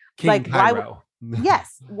school. King like, Cairo.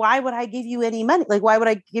 Yes. Why would I give you any money? Like, why would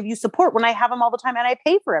I give you support when I have him all the time and I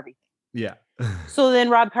pay for everything? Yeah. So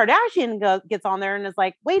then Rob Kardashian gets on there and is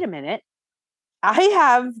like, wait a minute. I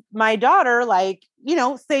have my daughter, like,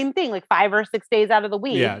 same thing, like 5 or 6 days out of the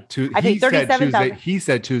week. Yeah. I think 37,000. He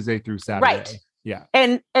said Tuesday through Saturday. Right. Yeah.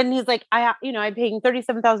 And he's like, I'm paying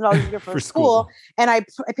 $37,000 a year for school, and I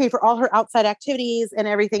pay for all her outside activities and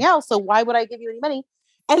everything else. So why would I give you any money?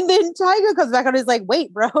 And then Tyga comes back on and is like,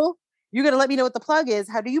 wait, bro, you got to let me know what the plug is.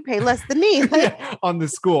 How do you pay less than me? On the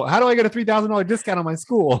school. How do I get a $3,000 discount on my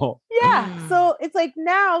school? Yeah. So it's like,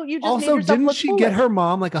 now you just also, made didn't she get foolish. her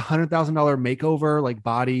mom like $100,000 makeover, like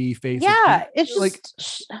body, face? Yeah. It's just like,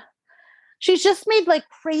 she's just made like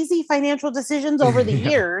crazy financial decisions over the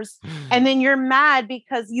years. And then you're mad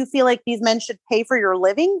because you feel like these men should pay for your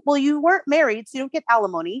living. Well, you weren't married, so you don't get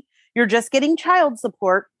alimony. You're just getting child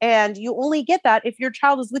support. And you only get that if your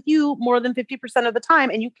child is with you more than 50% of the time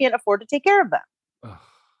and you can't afford to take care of them. Ugh,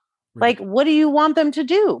 like, what do you want them to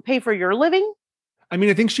do? Pay for your living? I mean,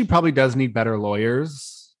 I think she probably does need better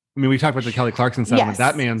lawyers. I mean, we talked about the Kelly Clarkson settlement. Yes.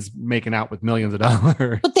 That man's making out with millions of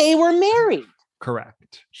dollars. But they were married.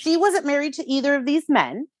 Correct. She wasn't married to either of these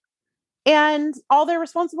men. And all they're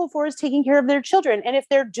responsible for is taking care of their children. And if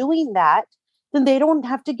they're doing that, then they don't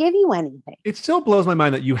have to give you anything. It still blows my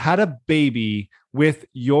mind that you had a baby with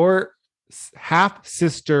your half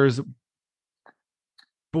sister's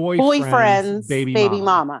boyfriend's baby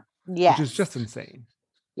mama. Yes. Which is just insane.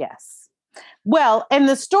 Yes. Well, and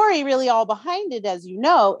the story really all behind it, as you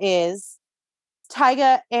know, is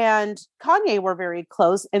Tyga and Kanye were very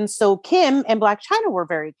close. And so Kim and Blac Chyna were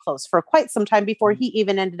very close for quite some time before he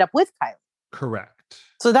even ended up with Kylie. Correct.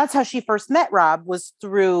 So that's how she first met Rob, was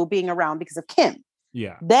through being around because of Kim.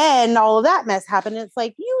 Yeah. Then all of that mess happened. And it's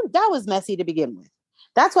like, that was messy to begin with.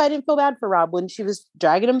 That's why I didn't feel bad for Rob when she was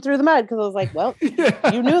dragging him through the mud, because I was like, well,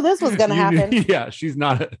 you knew this was going to happen. Yeah.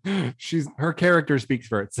 Her character speaks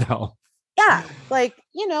for itself. Yeah. Like,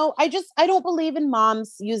 I don't believe in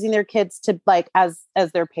moms using their kids to like, as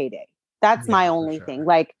their payday. That's my only thing.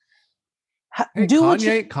 Like,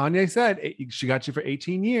 Kanye said she got you for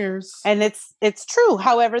 18 years. And it's true.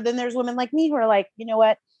 However, then there's women like me who are like, you know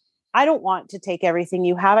what? I don't want to take everything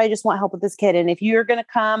you have. I just want help with this kid. And if you're going to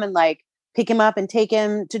come and like pick him up and take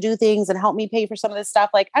him to do things and help me pay for some of this stuff,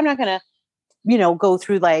 like, I'm not going to, go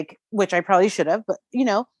through like, which I probably should have, but I'm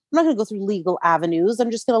not going to go through legal avenues.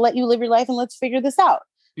 I'm just going to let you live your life and let's figure this out.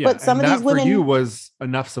 Yeah, but some of these women, for you was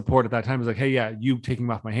enough support at that time. It was like, hey, yeah, you taking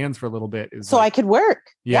off my hands for a little bit is so I could work.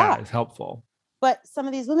 Yeah, it's helpful. But some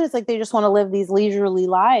of these women, it's like they just want to live these leisurely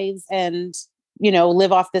lives and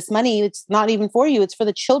live off this money. It's not even for you; it's for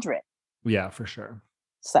the children. Yeah, for sure.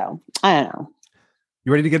 So I don't know.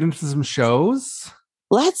 You ready to get into some shows?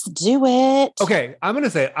 Let's do it. Okay, I'm gonna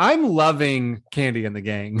say I'm loving Candy and the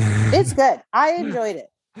Gang. It's good. I enjoyed it.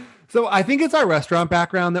 So I think it's our restaurant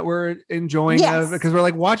background that we're enjoying, because we're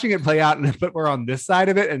like watching it play out, but we're on this side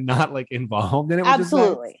of it and not like involved in it.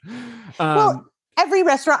 Absolutely. Nice. every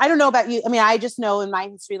restaurant, I don't know about you. I mean, I just know in my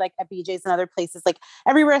history, like at BJ's and other places, like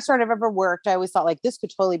every restaurant I've ever worked, I always thought like this could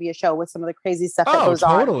totally be a show with some of the crazy stuff that goes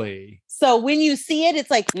on. Totally. So when you see it,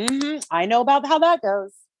 it's like, I know about how that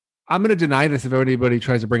goes. I'm going to deny this if anybody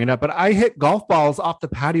tries to bring it up, but I hit golf balls off the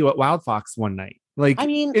patio at Wild Fox one night, like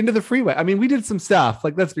into the freeway. I mean, we did some stuff,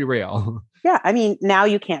 like, let's be real. Yeah. I mean, now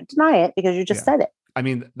you can't deny it because you just said it. I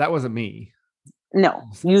mean, that wasn't me. No,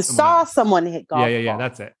 you saw someone hit golf. Yeah.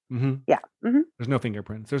 That's it. Mm-hmm. Yeah. Mm-hmm. There's no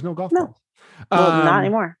fingerprints. There's no golf balls. Well, not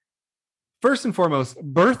anymore. First and foremost,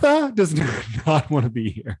 Bertha does not want to be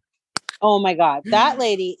here. Oh my God. That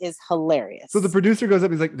lady is hilarious. So the producer goes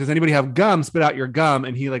up. He's like, does anybody have gum? Spit out your gum.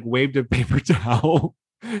 And he like waved a paper towel.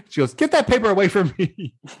 She goes, get that paper away from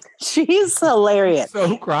me. She's hilarious.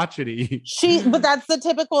 So crotchety. But that's the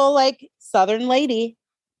typical like Southern lady.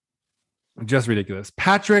 Just ridiculous.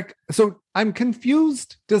 Patrick. So I'm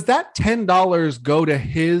confused. Does that $10 go to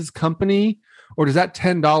his company, or does that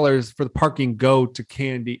 $10 for the parking go to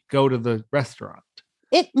the restaurant?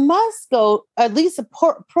 It must go, at least a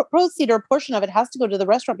proceed or a portion of it has to go to the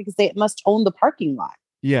restaurant because they must own the parking lot.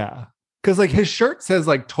 Yeah. Because like his shirt says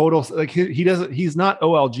like total, like he's not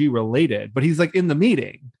OLG related, but he's like in the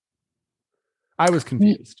meeting. I was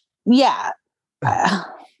confused. Yeah.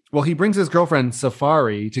 Well, he brings his girlfriend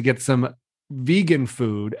Safari to get some vegan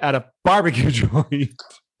food at a barbecue joint.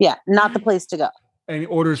 Yeah. Not the place to go. And he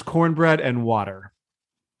orders cornbread and water.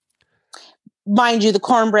 Mind you, the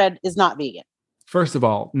cornbread is not vegan. First of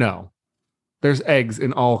all, no. There's eggs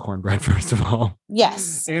in all cornbread, first of all.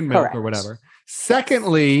 Yes. And milk or whatever.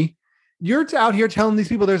 Secondly, you're out here telling these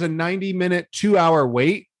people there's a 90-minute, 2-hour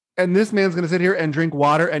wait, and this man's going to sit here and drink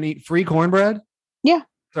water and eat free cornbread? Yeah.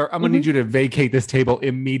 So I'm going to need you to vacate this table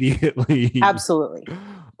immediately. Absolutely.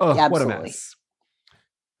 Oh, absolutely. What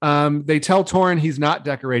a mess. They tell Torrin he's not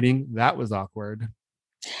decorating. That was awkward.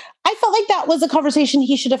 I felt like that was a conversation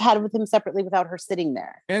he should have had with him separately without her sitting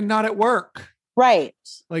there. And not at work. Right.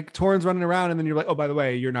 Like Torrin's running around and then you're like, oh, by the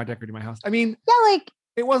way, you're not decorating my house. I mean, yeah, like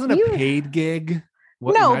it wasn't a paid gig.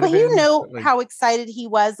 No, but you know how excited he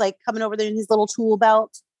was, like coming over there in his little tool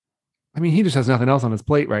belt. I mean, he just has nothing else on his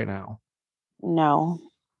plate right now. No.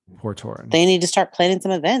 Poor Torrin. They need to start planning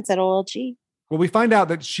some events at OLG. Well, we find out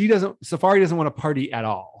that Safari doesn't want a party at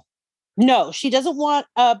all. No, she doesn't want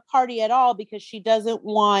a party at all because she doesn't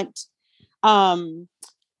want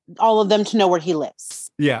all of them to know where he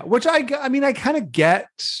lives. Yeah, which I mean, I kind of get.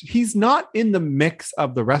 He's not in the mix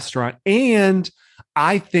of the restaurant. And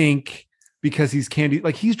I think because he's Candy,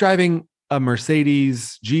 like he's driving a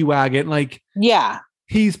Mercedes G-Wagon, like, yeah,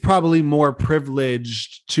 he's probably more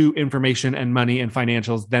privileged to information and money and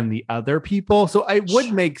financials than the other people. So it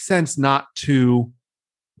would make sense not to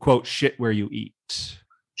quote shit where you eat.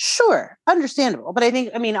 Sure. Understandable. But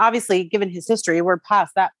I mean, obviously, given his history, we're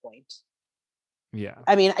past that point. Yeah.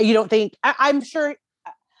 I mean, you don't think, I'm sure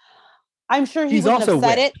he wouldn't have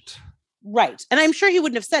said it. Right. And I'm sure he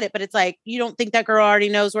wouldn't have said it, but it's like, you don't think that girl already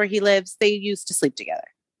knows where he lives? They used to sleep together.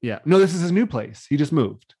 Yeah. No, this is his new place. He just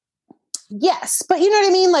moved. Yes. But you know what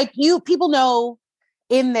I mean? Like people know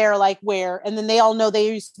in there, like where, and then they all know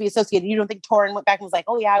they used to be associated. You don't think Torrin went back and was like,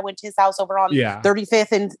 oh yeah, I went to his house over on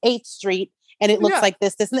 35th and 8th Street. And it looks like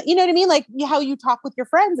this, and that. You know what I mean? Like how you talk with your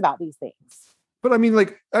friends about these things. But I mean,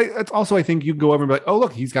 like, it's also, I think you can go over and be like, oh,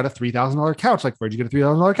 look, he's got a $3,000 couch. Like, where'd you get a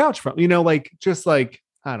 $3,000 couch from? You know, like, just like,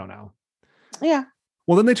 I don't know. Yeah.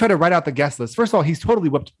 Well, then they try to write out the guest list. First of all, he's totally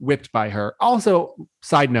whipped by her. Also,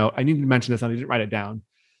 side note, I need to mention this, and I didn't write it down.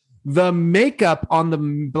 The makeup on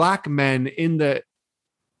the black men in the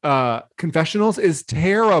confessionals is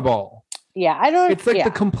terrible. Yeah, I don't. It's like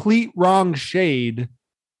the complete wrong shade.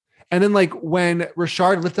 And then, like, when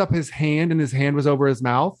Richard lifted up his hand and his hand was over his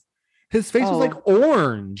mouth, his face was like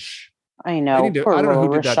orange. I know. I don't know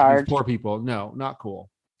who did that to these poor people. No, not cool.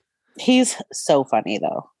 He's so funny,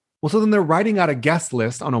 though. Well, so then they're writing out a guest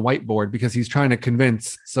list on a whiteboard because he's trying to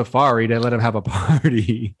convince Safari to let him have a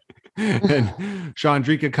party. And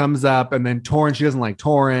Chandrika comes up, and then Torrin, she doesn't like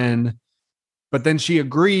Torrin. But then she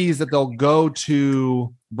agrees that they'll go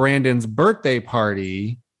to Brandon's birthday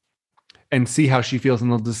party and see how she feels,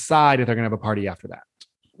 and they'll decide if they're going to have a party after that.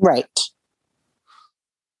 Right.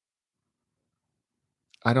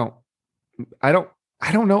 I don't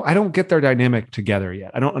know. I don't get their dynamic together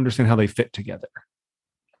yet. I don't understand how they fit together.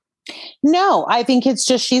 No, I think it's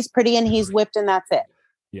just she's pretty and he's whipped and that's it.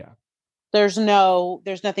 Yeah. There's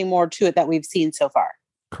nothing more to it that we've seen so far.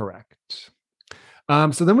 Correct.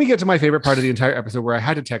 So then we get to my favorite part of the entire episode where I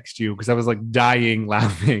had to text you because I was like dying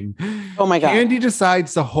laughing. Oh my God. Candy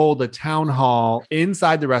decides to hold a town hall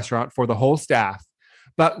inside the restaurant for the whole staff,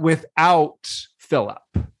 but without Philip.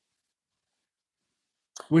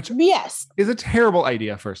 which Yes, is a terrible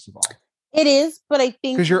idea, first of all. it is. But I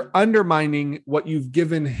think Because you're undermining what you've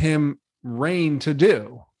given him reign to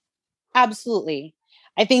do. absolutely.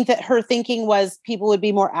 I think that her thinking was people would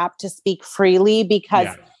be more apt to speak freely because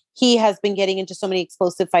Yeah. he has been getting into so many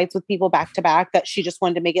explosive fights with people back to back that she just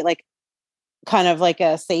wanted to make it like kind of like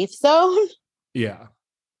a safe zone. Yeah.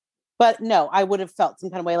 But no, I would have felt some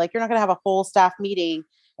kind of way like you're not going to have a whole staff meeting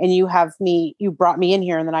and you brought me in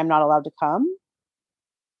here and then I'm not allowed to come.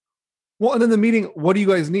 Well, and then the meeting, what do you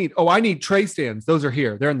guys need? Oh, I need tray stands. Those are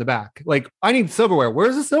here. They're in the back. Like, I need silverware.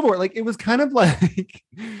 Where's the silverware? Like, it was kind of like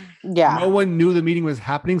Yeah. no one knew the meeting was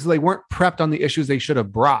happening. So they weren't prepped on the issues they should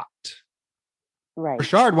have brought. Right.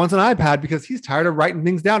 Rashard wants an iPad because he's tired of writing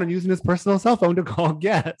things down and using his personal cell phone to call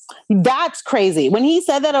guests. That's crazy. When he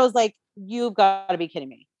said that, I was like, you've got to be kidding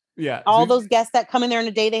me. Yeah. All those guests that come in there in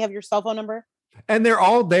a day, they have your cell phone number. And they're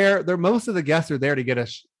all there. Most of the guests are there to get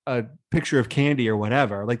a picture of Candy or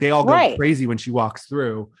whatever. Like, they all go Right. crazy when she walks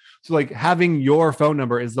through. So like having your phone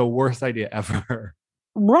number is the worst idea ever.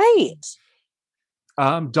 Right.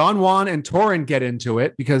 Don Juan and Torrin get into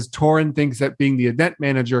it because Torrin thinks that being the event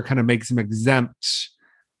manager kind of makes him exempt.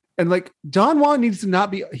 And like Don Juan needs to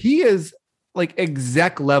not be, he is like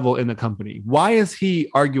exec level in the company. Why is he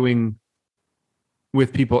arguing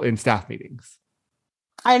with people in staff meetings?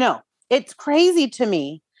 I know. It's crazy to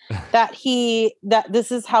me that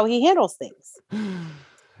this is how he handles things.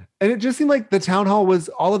 And it just seemed like the town hall was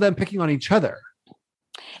all of them picking on each other.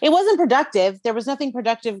 It wasn't productive. There was nothing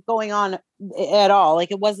productive going on at all.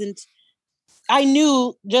 Like it wasn't, I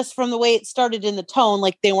knew just from the way it started in the tone,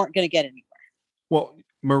 like they weren't going to get anywhere. Well,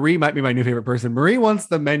 Marie might be my new favorite person. Marie wants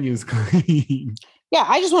the menus clean. Yeah.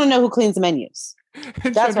 I just want to know who cleans the menus.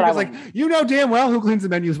 And That's what I was like, you know damn well who cleans the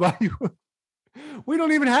menus. Why you? We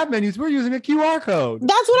don't even have menus. We're using a QR code.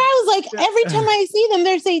 That's what I was like. Yeah. Every time I see them,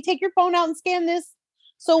 they say, take your phone out and scan this.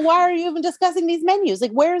 So why are you even discussing these menus?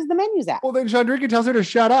 Like, where's the menus at? Well, then Chandrika tells her to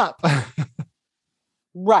shut up.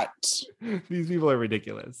 Right. These people are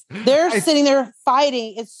ridiculous. They're sitting there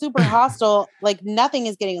fighting. It's super hostile. Like nothing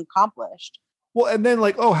is getting accomplished. Well, and then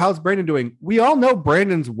like, oh, how's Brandon doing? We all know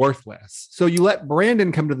Brandon's worthless. So you let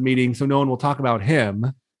Brandon come to the meeting so no one will talk about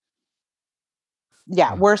him.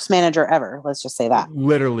 Yeah. Worst manager ever. Let's just say that.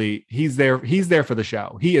 Literally, he's there. He's there for the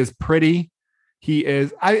show. He is pretty. He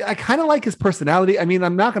is. I kind of like his personality. I mean,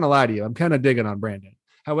 I'm not going to lie to you. I'm kind of digging on Brandon.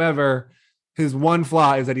 However, his one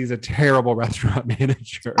flaw is that he's a terrible restaurant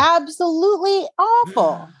manager. Absolutely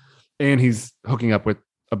awful. And he's hooking up with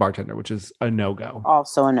a bartender, which is a no-go.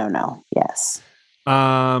 Also a no-no. Yes.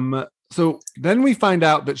 So then we find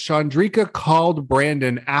out that Chandrika called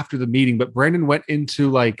Brandon after the meeting, but Brandon went into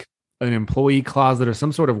like an employee closet or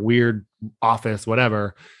some sort of weird office,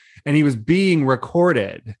 whatever. And he was being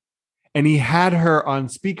recorded. And he had her on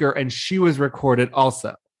speaker and she was recorded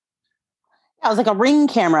also. I was like a Ring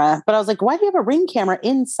camera, but I was like, why do you have a Ring camera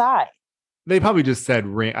inside? They probably just said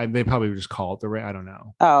Ring. They probably just call it the Ring. I don't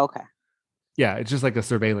know. Oh, okay. Yeah, it's just like a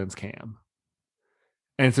surveillance cam.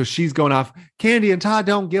 And so she's going off, Candy and Todd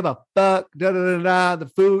don't give a fuck, da da da da, the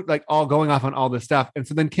food, like all going off on all this stuff. And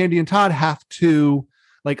so then Candy and Todd have to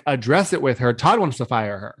like address it with her. Todd wants to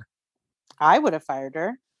fire her. I would have fired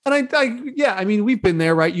her. And I mean, we've been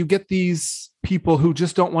there, right? You get these people who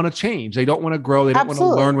just don't want to change. They don't want to grow. They don't want to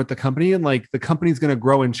learn with the company. And like the company's going to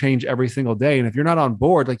grow and change every single day. And if you're not on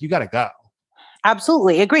board, like you got to go.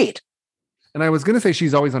 Absolutely. Agreed. And I was going to say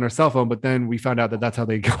she's always on her cell phone, but then we found out that that's how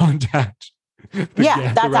they contact.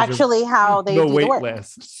 Yeah, that's actually how they do the wait work.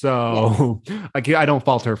 list. So yes. I don't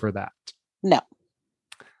fault her for that. No.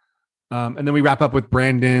 And then we wrap up with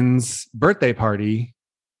Brandon's birthday party.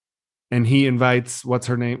 And he invites, what's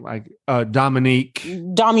her name? Like Dominique. She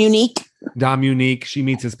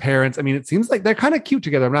meets his parents. I mean, it seems like they're kind of cute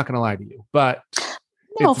together. I'm not going to lie to you, but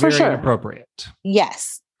no, it's for very sure. inappropriate.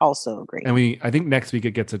 Yes. Also agree. And I think next week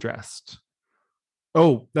it gets addressed.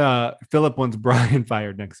 Oh, Philip wants Brian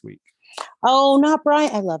fired next week. Oh, not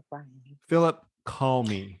Brian. I love Brian. Philip, call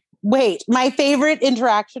me. Wait, my favorite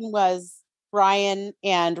interaction was Brian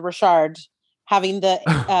and Rashard having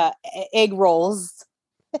the egg rolls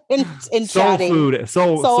in soul chatting. Food,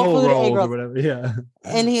 soul food, rolls or whatever. Yeah.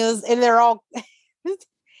 And they're all, he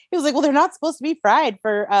was like, well, they're not supposed to be fried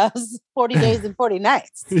for 40 days and 40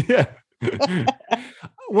 nights. Yeah.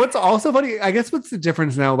 What's also funny, I guess what's the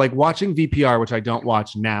difference now, like watching VPR, which I don't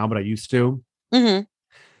watch now, but I used to. Mm-hmm.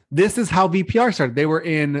 This is how VPR started. They were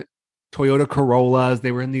in Toyota Corollas.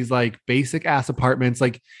 They were in these like basic ass apartments.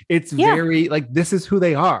 Like it's very like, this is who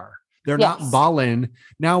they are. They're not balling.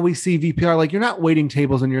 Now we see VPR, like you're not waiting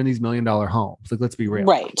tables when you're in these $1 million homes. Like, let's be real.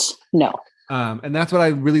 Right. No. And that's what I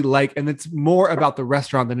really like. And it's more about the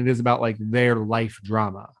restaurant than it is about like their life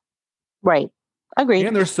drama. Right. Agreed.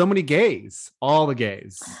 And there's so many gays, all the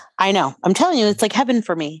gays. I know. I'm telling you, it's like heaven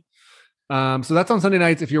for me. So that's on Sunday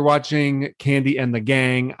nights. If you're watching Candy and the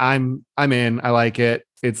Gang, I'm in. I like it.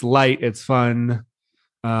 It's light. It's fun.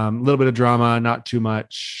 A little bit of drama, not too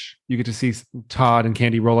much. You get to see Todd and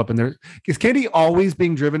Candy roll up in there. Is Candy always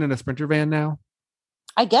being driven in a Sprinter van now?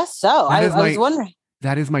 I guess so. I was wondering.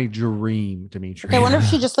 That is my dream, Dimitri. Okay, I wonder if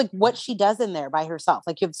she just like what she does in there by herself.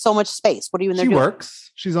 Like you have so much space. What are you in there doing? She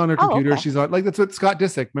works. She's on her computer. Okay. She's on like that's what Scott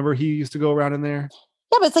Disick. Remember he used to go around in there?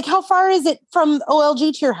 Yeah, but it's like how far is it from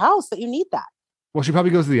OLG to your house that you need that? Well, she probably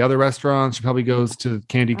goes to the other restaurants. She probably goes to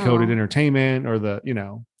Candy Coated Entertainment or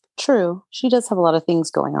the, True. She does have a lot of things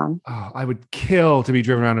going on. Oh, I would kill to be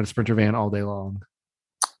driven around in a Sprinter van all day long.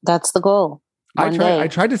 That's the goal. I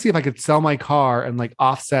tried to see if I could sell my car and like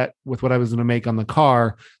offset with what I was going to make on the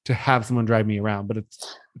car to have someone drive me around, but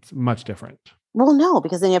it's much different. Well, no,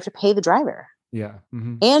 because then you have to pay the driver. Yeah.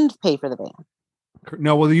 Mm-hmm. And pay for the van.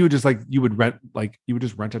 No, well, you would just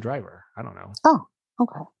rent a driver. I don't know. Oh,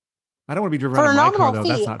 okay. I don't want to be driven for around a in my car, nominal though.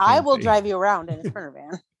 fee. That's not I will fancy. drive you around in a Sprinter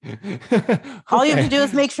van. Okay. All you have to do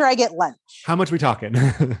is make sure I get lunch. How much we talking?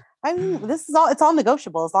 I mean, it's all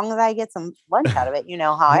negotiable as long as I get some lunch out of it. You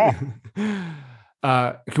know how I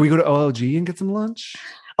am. Can we go to OLG and get some lunch?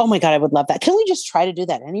 Oh my God, I would love that. Can we just try to do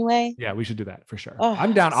that anyway? Yeah, we should do that for sure. Oh,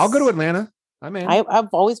 I'm down. I'll go to Atlanta. I'm in. I've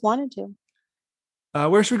always wanted to.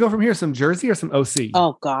 Where should we go from here? Some Jersey or some OC?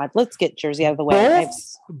 Oh God, let's get Jersey out of the way.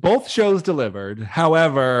 Both shows delivered.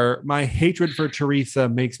 However, my hatred for Teresa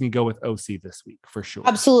makes me go with OC this week for sure.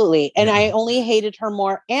 Absolutely. And I only hated her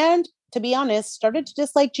more. And to be honest, started to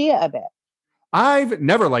dislike Gia a bit. I've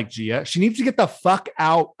never liked Gia. She needs to get the fuck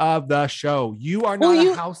out of the show. You are not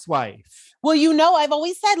a housewife. Well, I've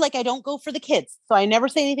always said, like, I don't go for the kids. So I never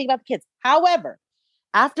say anything about the kids. However,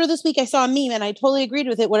 after this week, I saw a meme and I totally agreed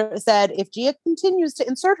with it. What it said, if Gia continues to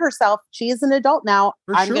insert herself, she is an adult now.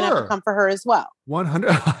 I'm going to have to come for her as well. 100.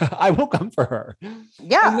 I will come for her.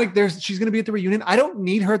 Yeah. And like she's going to be at the reunion. I don't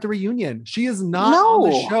need her at the reunion. She is not on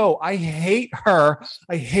the show. I hate her.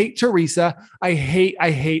 I hate Teresa.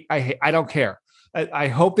 I don't care. I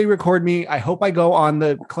hope they record me. I hope I go on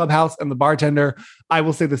the Clubhouse and the bartender. I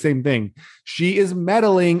will say the same thing. She is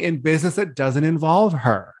meddling in business that doesn't involve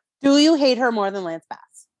her. Do you hate her more than Lance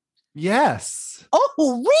Bass? Yes.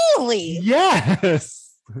 Oh, really?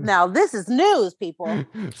 Yes. Now, this is news, people.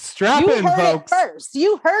 Strap in, folks.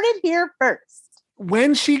 You heard it here first.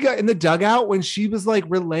 When she got in the dugout, when she was like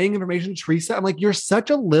relaying information to Teresa, I'm like, you're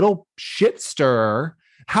such a little shit stirrer.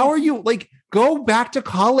 How are you? Like, go back to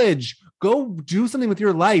college. Go do something with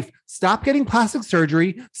your life. Stop getting plastic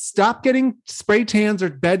surgery. Stop getting spray tans or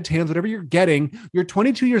bed tans, whatever you're getting. You're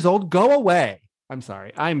 22 years old. Go away. I'm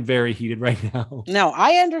sorry. I'm very heated right now. No,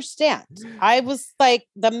 I understand. I was like,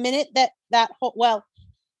 the minute that whole, well,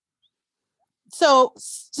 so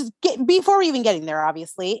before we even getting there,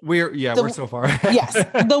 obviously. We're so far. Yes.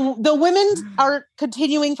 The women are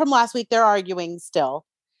continuing from last week. They're arguing still.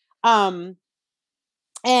 And,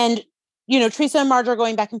 Teresa and Marge are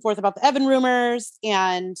going back and forth about the Evan rumors.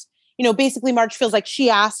 And, basically Marge feels like she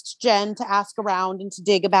asked Jen to ask around and to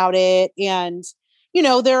dig about it. And,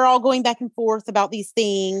 they're all going back and forth about these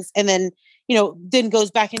things. And then, then goes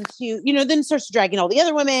back into, then starts dragging all the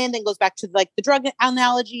other women, then goes back to like the drug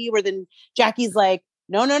analogy where then Jackie's like,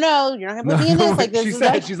 no, you're not going to put me in this. Like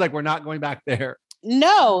this she's like, we're not going back there.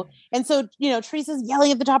 No. And so, Teresa's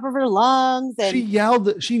yelling at the top of her lungs. And she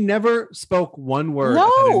yelled. She never spoke one word of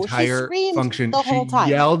that entire function. The whole time.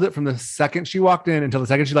 Yelled it from the second she walked in until the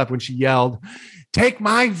second she left when she yelled, take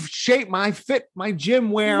my shape, my fit, my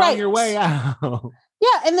gym wear on your way out.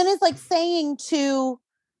 Yeah. And then it's like saying to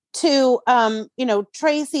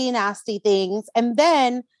Tracy nasty things. And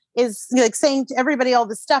then is like saying to everybody all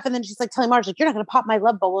this stuff. And then she's like telling Marge, like, you're not going to pop my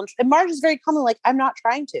love bubble. And Marge is very calmly like, I'm not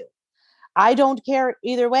trying to. I don't care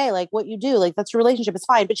either way. Like what you do, like that's your relationship. It's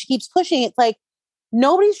fine. But she keeps pushing. It's like,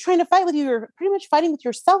 nobody's trying to fight with you. You're pretty much fighting with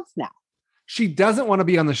yourself now. She doesn't want to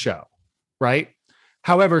be on the show. Right.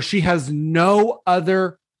 However, she has no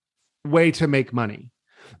other way to make money.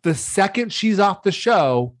 The second she's off the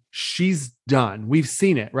show, she's done. We've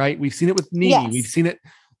seen it, right? We've seen it with Nene. Yes. We've seen it.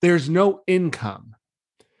 There's no income.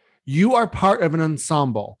 You are part of an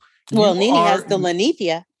ensemble. Well, Nene has the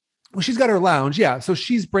Lanithia. Well, she's got her lounge. Yeah. So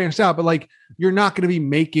she's branched out, but like, you're not going to be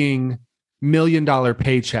making $1 million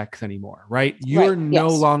paychecks anymore, right? You're no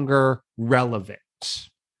longer relevant.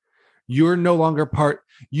 You're no longer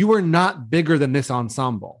you are not bigger than this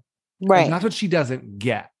ensemble. Right. And that's what she doesn't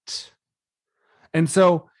get. And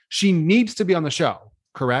so she needs to be on the show,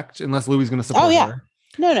 correct? Unless Louis is going to support her.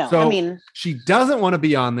 No. So I mean, she doesn't want to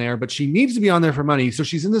be on there, but she needs to be on there for money. So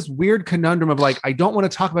she's in this weird conundrum of like, I don't want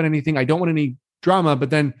to talk about anything. I don't want any drama, but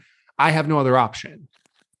then I have no other option.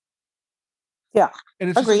 Yeah. And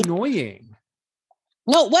it's Agreed. just annoying.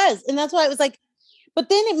 No, it was. And that's why it was like, but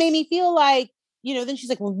then it made me feel like, then she's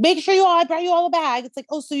like, well, make sure I brought you all a bag. It's like,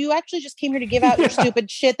 oh, so you actually just came here to give out your stupid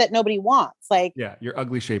shit that nobody wants. Like, yeah, your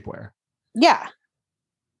ugly shapewear. Yeah.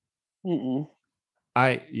 Mm-mm.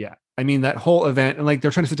 I mean, that whole event, and like they're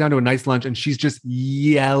trying to sit down to a nice lunch and she's just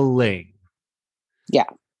yelling. Yeah.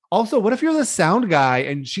 Also, what if you're the sound guy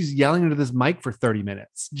and she's yelling into this mic for 30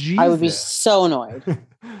 minutes? Jesus. I would be so annoyed.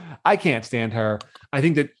 I can't stand her. I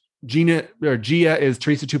think that Gia is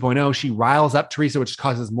Teresa 2.0. She riles up Teresa, which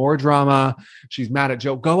causes more drama. She's mad at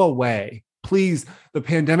Joe. Go away. Please. The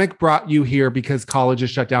pandemic brought you here because college is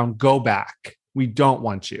shut down. Go back. We don't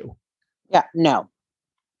want you. Yeah, no.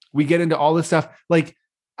 We get into all this stuff. Like,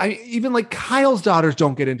 even like Kyle's daughters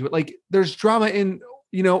don't get into it. Like, there's drama in,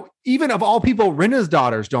 even of all people, Rinna's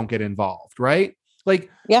daughters don't get involved, right?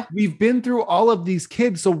 Like, yeah, we've been through all of these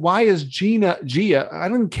kids. So why is Gia? I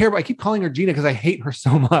don't even care, but I keep calling her Gina because I hate her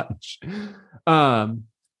so much.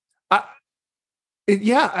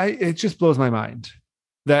 It just blows my mind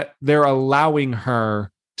that they're allowing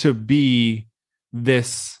her to be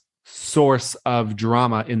this source of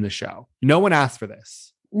drama in the show. No one asked for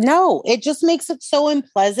this. No, it just makes it so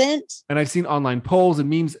unpleasant. And I've seen online polls and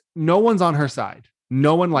memes. No one's on her side.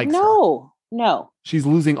 No one likes her. No. She's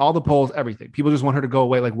losing all the polls, everything. People just want her to go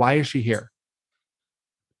away. Like, why is she here?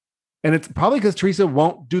 And it's probably because Teresa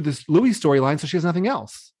won't do this Louis storyline, so she has nothing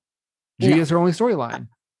else. Gia is her only storyline.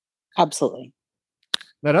 Absolutely.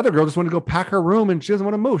 That other girl just wanted to go pack her room and she doesn't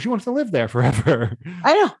want to move. She wants to live there forever.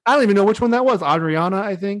 I know. I don't even know which one that was. Adriana,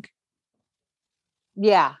 I think.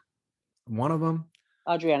 Yeah. One of them.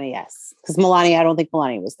 Adriana, yes. Because Melania, I don't think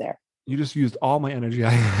Melania was there. You just used all my energy I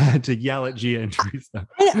had to yell at Gia and Teresa.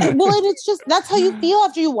 And it's just, that's how you feel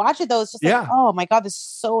after you watch it, though. It's just like, oh my God, this is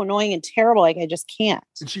so annoying and terrible. Like, I just can't.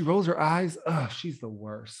 And she rolls her eyes. Oh, she's the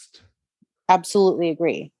worst. Absolutely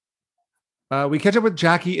agree. We catch up with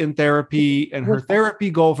Jackie in therapy, and her therapy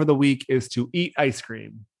goal for the week is to eat ice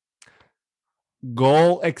cream.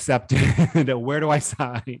 Goal accepted. Where do I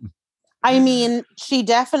sign? I mean, she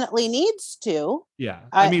definitely needs to. Yeah.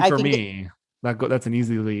 I mean, for me, that's an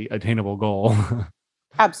easily attainable goal.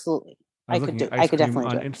 Absolutely. I could definitely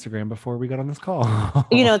on Instagram before we got on this call.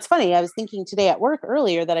 It's funny. I was thinking today at work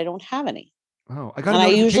earlier that I don't have any. Oh, I got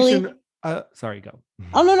a notification. Sorry, go.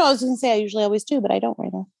 Oh, no. I was going to say I usually always do, but I don't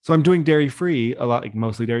right now. So I'm doing dairy-free a lot, like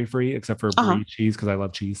mostly dairy-free, except for brie cheese because I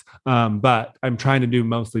love cheese. But I'm trying to do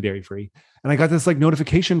mostly dairy-free. And I got this like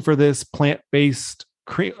notification for this plant-based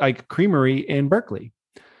creamery in Berkeley.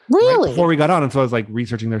 Really? Right before we got on. And so I was like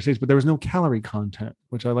researching their states, but there was no calorie content,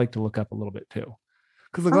 which I like to look up a little bit too.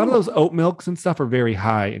 Because a lot of those oat milks and stuff are very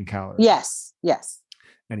high in calories. Yes.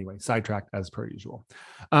 Anyway, sidetracked as per usual.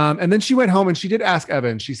 And then she went home and she did ask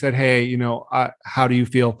Evan. She said, hey, how do you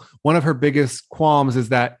feel? One of her biggest qualms is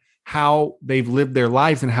that how they've lived their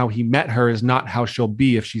lives and how he met her is not how she'll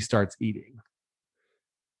be if she starts eating.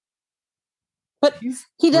 But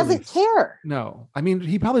he doesn't care. No. I mean,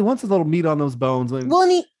 he probably wants a little meat on those bones. Well,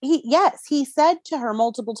 and he said to her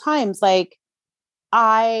multiple times, like,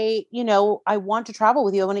 I want to travel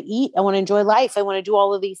with you. I want to eat. I want to enjoy life. I want to do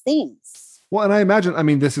all of these things. Well, and I imagine, I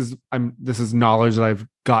mean, this is knowledge that I've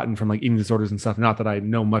gotten from like eating disorders and stuff. Not that I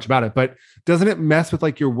know much about it, but doesn't it mess with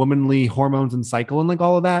like your womanly hormones and cycle and like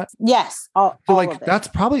all of that? Yes. So like,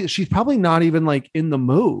 she's probably not even like in the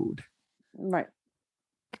mood. Right.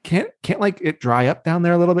 Can't like it dry up down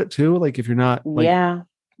there a little bit too? Like if you're not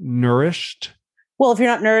nourished. Well, if you're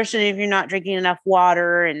not nourished and if you're not drinking enough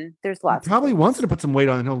water, and there's lots. He probably wants to put some weight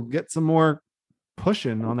on and he'll get some more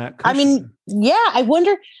pushing on that cushion. I mean, I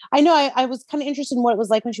wonder. I know I was kind of interested in what it was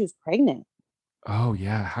like when she was pregnant. Oh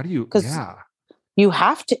yeah. How do you? Because you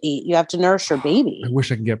have to eat. You have to nourish your baby. I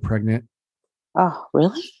wish I could get pregnant. Oh,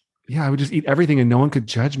 really? Yeah, I would just eat everything and no one could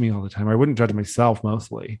judge me all the time. I wouldn't judge myself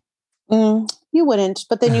mostly. You wouldn't,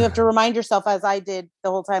 but then you have to remind yourself, as I did the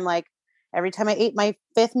whole time, like every time I ate my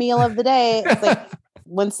 5th meal of the day, it's like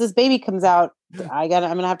once this baby comes out, I'm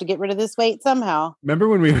gonna have to get rid of this weight somehow. Remember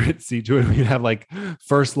when we were at Situ and we'd have like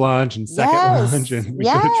first lunch and second lunch, and we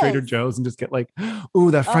go to Trader Joe's and just get like,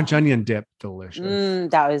 ooh, that French onion dip,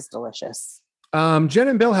 delicious. That was delicious. Jen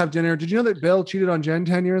and Bill have dinner. Did you know that Bill cheated on Jen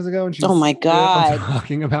 10 years ago? And she's oh my God,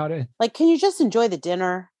 talking about it. Like, can you just enjoy the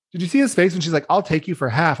dinner? Did you see his face when she's like, I'll take you for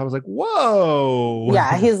half? I was like, whoa.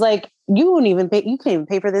 Yeah. He's like, you won't even pay. You can't even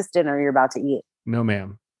pay for this dinner you're about to eat. No,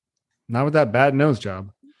 ma'am. Not with that bad nose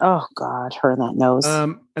job. Oh God, her and that nose.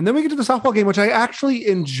 And then we get to the softball game, which I actually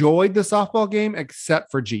enjoyed the softball game,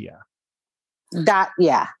 except for Gia.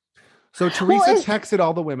 Yeah. So Teresa texted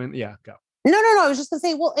all the women. Yeah, go. No. I was just gonna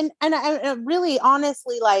say, well, and I really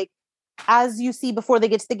honestly, like, as you see before they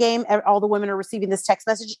get to the game, all the women are receiving this text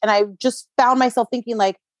message, and I just found myself thinking,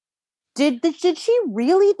 like, did she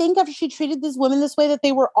really think after she treated these women this way that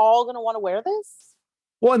they were all going to want to wear this?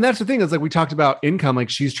 Well, and that's the thing is, like, we talked about income, like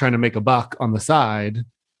she's trying to make a buck on the side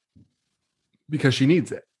because she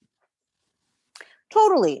needs it.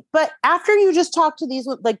 Totally. But after you just talked to these,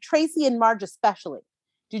 like Tracy and Marge especially,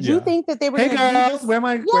 did you think that they were hey going to girls,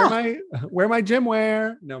 wear my gym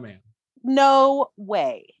wear? No, man. No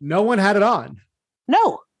way. No one had it on.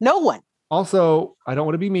 No one. Also, I don't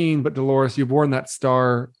want to be mean, but Dolores, you've worn that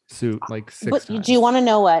star suit like 6 times. Do you want to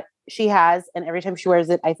know what she has? And every time she wears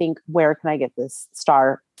it, I think, where can I get this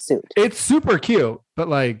star suit? It's super cute, but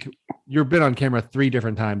like you've been on camera 3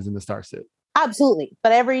 different times in the star suit. Absolutely.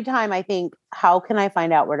 But every time I think, how can I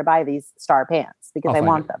find out where to buy these star pants? Because I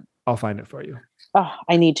want them. I'll find it for you. Oh,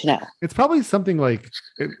 I need to know. It's probably something like,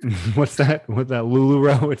 what's that? With that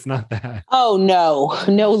LuLaRoe? It's not that. Oh, no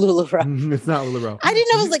LuLaRoe. It's not LuLaRoe. I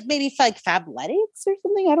didn't know it was like maybe like Fabletics or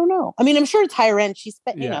something. I don't know. I mean, I'm sure it's higher end. She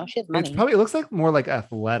spent, she has money. It looks like more like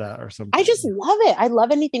Athleta or something. I just love it. I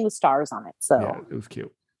love anything with stars on it. So yeah, it was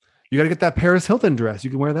cute. You got to get that Paris Hilton dress. You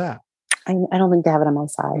can wear that. I don't think they have it in my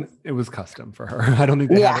size. It was custom for her. I don't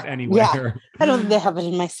think they have it anywhere. Yeah. I don't think they have it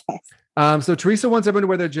in my size. So Teresa wants everyone to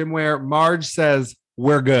wear their gym wear. Marge says,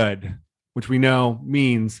 we're good, which we know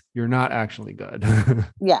means you're not actually good.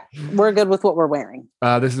 Yeah, we're good with what we're wearing.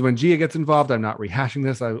 This is when Gia gets involved. I'm not rehashing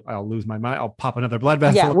this. I'll lose my mind. I'll pop another blood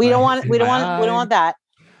vessel. Yeah, we don't want that.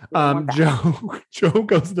 Joe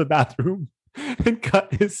goes to the bathroom and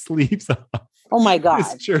cut his sleeves off. Oh my God.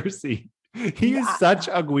 His jersey. He is such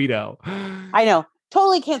a Guido. I know.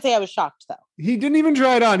 Totally can't say I was shocked though. He didn't even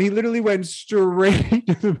try it on. He literally went straight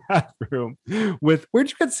to the bathroom with, where'd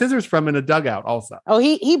you get scissors from in a dugout also? Oh,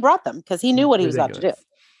 he brought them because he knew what he was about to do.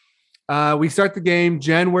 We start the game.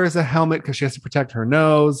 Jen wears a helmet because she has to protect her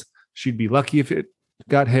nose. She'd be lucky if it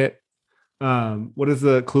got hit. What is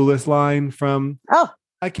the Clueless line from? Oh,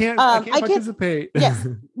 I can't participate. Yes.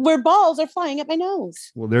 Where balls are flying at my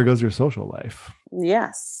nose. Well, there goes your social life.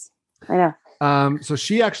 Yes, I know. So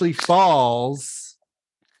she actually falls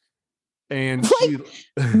and she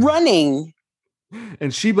running.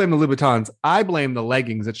 And she blamed the Louboutins. I blame the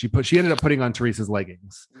leggings that she put. She ended up putting on Teresa's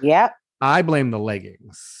leggings. Yep. I blame the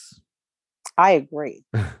leggings. I agree.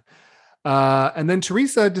 And then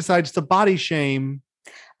Teresa decides to body shame.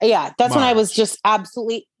 Yeah, that's Marge. when I was just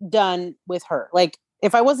absolutely done with her. Like,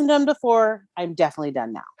 if I wasn't done before, I'm definitely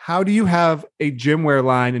done now. How do you have a gym wear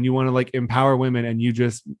line and you want to like empower women and you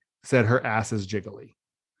just said her ass is jiggly?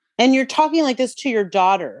 And you're talking like this to your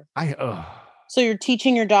daughter. So you're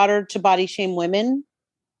teaching your daughter to body shame women?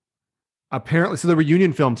 Apparently. So the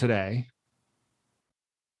reunion film today.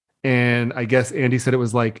 And I guess Andy said it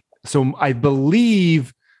was like, so I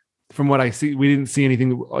believe from what I see, we didn't see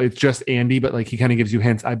anything. It's just Andy, but like he kind of gives you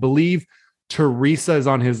hints. I believe Teresa is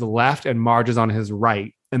on his left and Marge is on his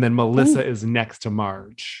right. And then Melissa is next to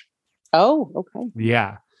Marge. Oh, okay.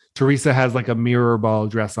 Yeah. Teresa has like a mirror ball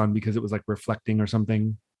dress on because it was like reflecting or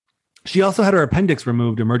something. She also had her appendix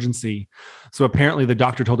removed, emergency. So apparently the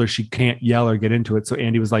doctor told her she can't yell or get into it. So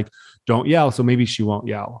Andy was like, don't yell. So maybe she won't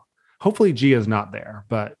yell. Hopefully Gia's not there,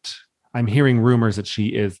 but I'm hearing rumors that she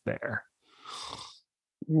is there.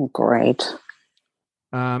 Great.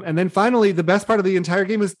 And then finally, the best part of the entire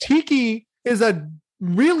game is Tiki is a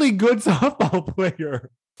really good softball player.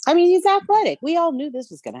 I mean, he's athletic. We all knew this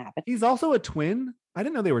was going to happen. He's also a twin. I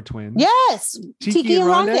didn't know they were twins. Yes. Tiki and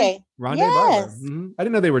Rondé. Rondé yes. Mm-hmm. I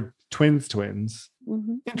didn't know they were twins.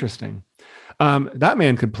 Mm-hmm. Interesting. That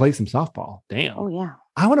man could play some softball. Damn. Oh, yeah.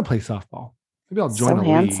 I want to play softball. Maybe I'll join the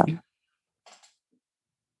league.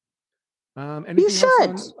 You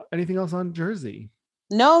should. Anything else on Jersey?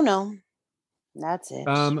 No. That's it.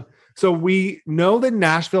 So we know the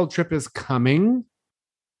Nashville trip is coming.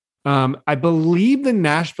 I believe the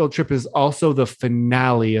Nashville trip is also the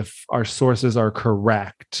finale, if our sources are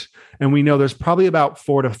correct. And we know there's probably about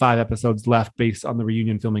 4 to 5 episodes left based on the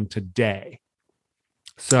reunion filming today.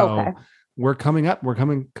 So we're coming up. We're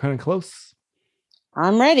coming kind of close.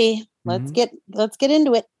 I'm ready. Let's get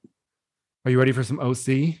into it. Are you ready for some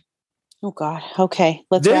OC? Oh God. Okay.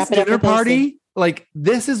 Let's this wrap it up. Dinner with party. OC. Like,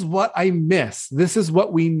 this is what I miss. This is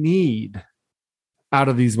what we need out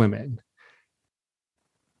of these women.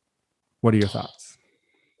 What are your thoughts?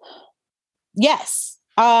 Yes.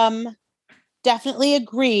 definitely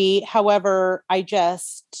agree. However, I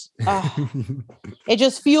just it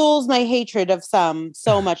just fuels my hatred of some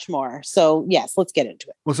so much more. So yes, let's get into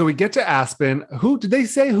it. Well, so we get to Aspen. Who did they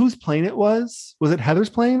say whose plane it was? Was it Heather's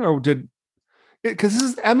plane or because this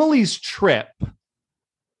is Emily's trip?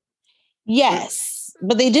 Yes,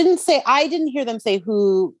 but they didn't say. I didn't hear them say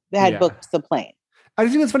who had booked the plane. I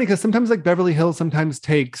just think it's funny because sometimes like Beverly Hills sometimes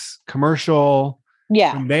takes commercial.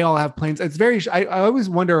 Yeah. And they all have planes. It's very, I always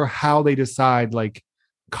wonder how they decide like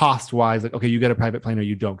cost wise, like, okay, you get a private plane or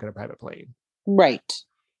you don't get a private plane. Right.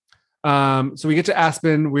 So we get to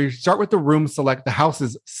Aspen. We start with the room select. The house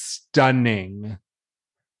is stunning.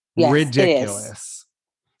 Yes, ridiculous.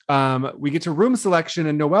 We get to room selection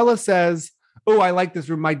and Noella says, oh, I like this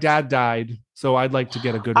room. My dad died. So I'd like to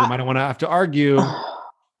get a good room. I don't want to have to argue.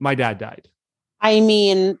 My dad died. I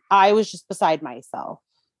mean, I was just beside myself.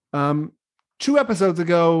 2 episodes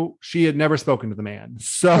ago, she had never spoken to the man.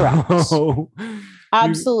 So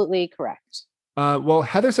absolutely correct. Well,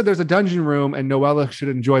 Heather said there's a dungeon room and Noella should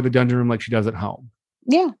enjoy the dungeon room like she does at home.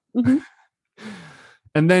 Yeah. Mm-hmm.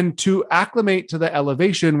 And then to acclimate to the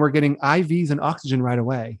elevation, we're getting IVs and oxygen right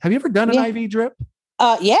away. Have you ever done an IV drip?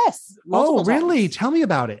 Yes. Oh, really? Times. Tell me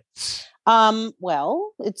about it.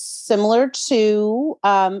 Well, it's similar to,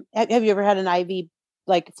 have you ever had an IV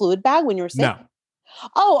like fluid bag when you were sick? No.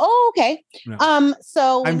 Oh, okay. No.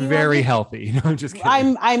 So I'm very healthy. No, I'm just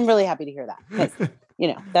kidding. I'm really happy to hear that because,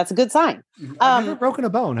 that's a good sign. I've never broken a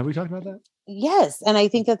bone. Have we talked about that? Yes. And I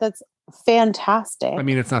think that's fantastic. I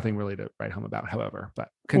mean, it's nothing really to write home about, however, but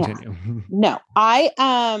continue. Yeah.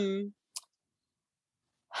 No,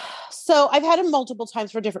 so I've had them multiple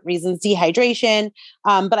times for different reasons, dehydration,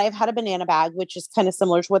 but I've had a banana bag, which is kind of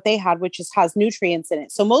similar to what they had, which has nutrients in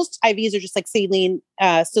it. So most IVs are just like saline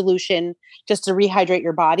solution just to rehydrate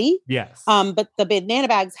your body. Yes. But the banana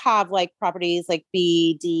bags have like properties like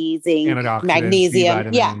B, D, zinc,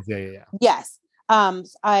 magnesium. Yeah. Yes.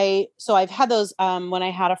 I've had those when I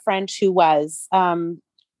had a friend who was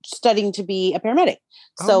studying to be a paramedic.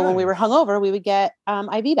 So nice. When we were hungover, we would get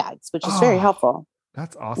IV bags, which is very helpful.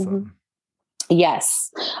 That's awesome. Mm-hmm.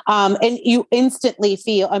 Yes. And you instantly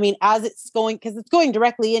feel, as it's going, because it's going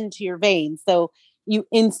directly into your veins. So you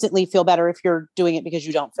instantly feel better if you're doing it because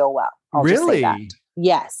you don't feel well. I'll really?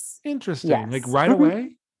 Yes. Interesting. Yes. Like right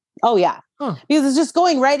away? Oh, yeah. Huh. Because it's just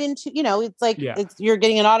going right into, it's like you're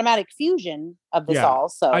getting an automatic fusion of this all.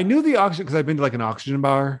 So I knew the oxygen because I've been to like an oxygen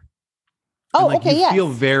bar. Oh, and, okay. You feel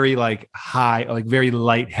very like high, like very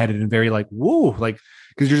lightheaded and very like, woo, like,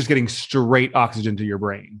 because you're just getting straight oxygen to your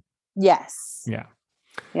brain. Yes. Yeah.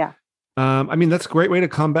 Yeah. That's a great way to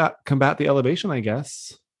combat the elevation, I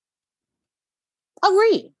guess.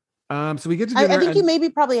 Agree. So we get to dinner. I think you maybe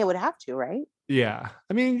probably would have to, right? Yeah.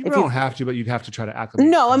 You don't have to, but you'd have to try to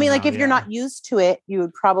acclimate. No, like if you're not used to it, you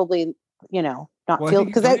would probably, not feel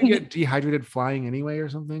because you get dehydrated flying anyway or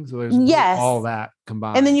something. So there's all that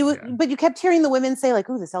combined. And then but you kept hearing the women say like,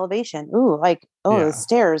 "Ooh, this elevation. Ooh, like the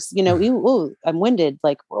stairs. Ooh, I'm winded."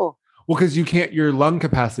 Like, oh. Well, because your lung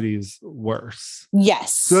capacity is worse.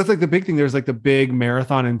 Yes. So that's like the big thing. There's like the big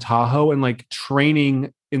marathon in Tahoe and like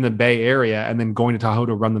training in the Bay Area and then going to Tahoe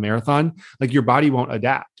to run the marathon. Like your body won't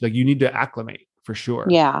adapt. Like you need to acclimate for sure.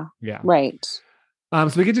 Yeah. Yeah. Right.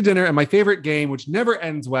 So we get to dinner and my favorite game, which never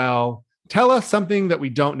ends well. Tell us something that we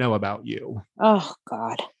don't know about you. Oh,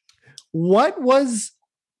 God. What was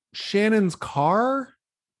Shannon's car?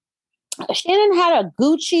 Shannon had a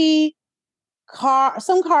Gucci car,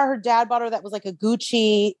 some car her dad bought her that was like a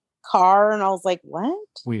Gucci car. And I was like, what?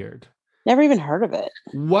 Weird. Never even heard of it.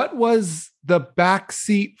 What was the back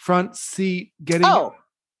seat, front seat getting? Oh.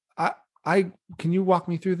 Can you walk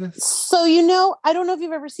me through this? So, I don't know if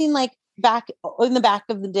you've ever seen like back in the back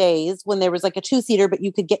of the days when there was like a 2-seater, but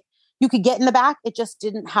you could get in the back. It just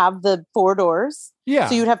didn't have the 4 doors. Yeah.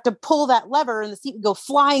 So you'd have to pull that lever and the seat would go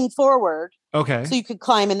flying forward. Okay. So you could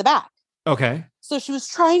climb in the back. Okay. So she was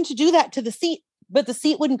trying to do that to the seat, but the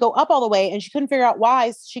seat wouldn't go up all the way and she couldn't figure out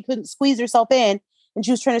why. So she couldn't squeeze herself in and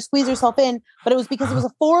she was trying to squeeze herself in, but it was because it was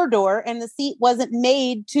a 4-door and the seat wasn't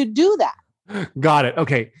made to do that. Got it.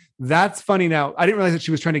 Okay. That's funny now. I didn't realize that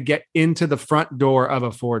she was trying to get into the front door of a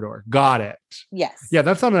 4-door. Got it. Yes. Yeah,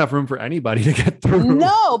 that's not enough room for anybody to get through.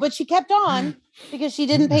 No, but she kept on because she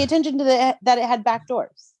didn't pay attention to that it had back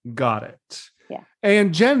doors. Got it. Yeah.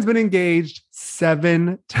 And Jen's been engaged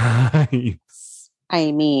 7 times.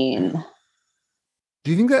 Do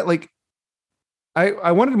you think that like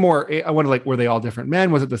I wanted more, I wanted like, were they all different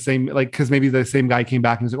men? Was it the same? Like, cause maybe the same guy came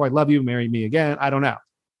back and was like, "Oh, I love you. Marry me again." I don't know.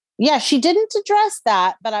 Yeah. She didn't address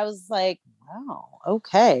that, but I was like, wow,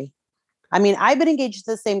 okay. I mean, I've been engaged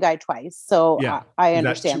to the same guy twice, so Yeah. I Is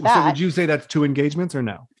understand So that. would you say that's 2 engagements or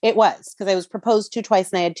no? It was, because I was proposed to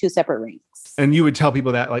twice and I had 2 separate rings. And you would tell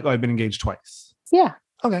people that, like, oh, I've been engaged twice. Yeah.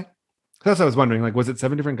 Okay. That's what I was wondering. Like, was it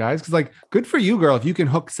 7 different guys? Because, like, good for you, girl, if you can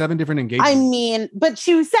hook 7 different engagements. I mean, but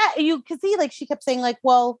she said, you could see, like, she kept saying, like,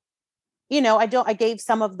 well, I gave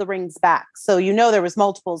some of the rings back. So, there was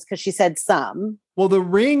multiples because she said some. Well, the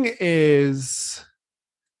ring is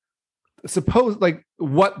like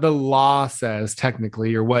what the law says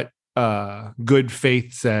technically, or what good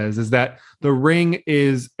faith says, is that the ring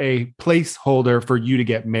is a placeholder for you to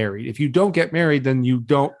get married. If you don't get married, then you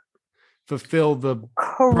don't fulfill the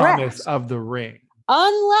promise of the ring.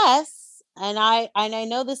 Unless, and I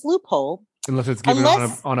know this loophole. Unless it's given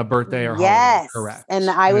on a birthday or yes, holiday. Correct. And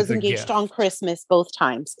I was engaged on Christmas both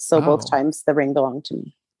times. So both times the ring belonged to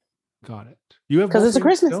me. Got it. You have, because it's a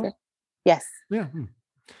Christmas gift. Yes. Yeah.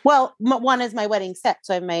 Well, one is my wedding set.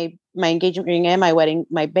 So I have my engagement ring and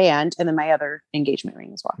my band, and then my other engagement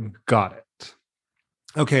ring as well. Got it.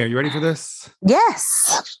 Okay. Are you ready for this?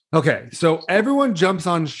 Yes. Okay. So everyone jumps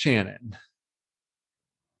on Shannon,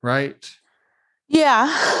 right?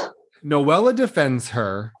 Yeah. Noella defends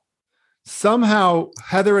her. Somehow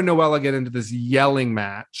Heather and Noella get into this yelling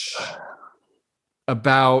match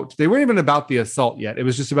they weren't even about the assault yet. It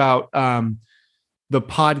was just about the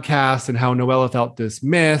podcast and how Noella felt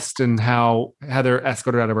dismissed and how Heather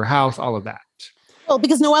escorted out of her house, all of that. Well,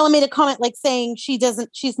 because Noella made a comment like saying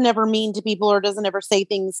she's never mean to people or doesn't ever say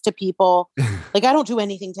things to people. Like, I don't do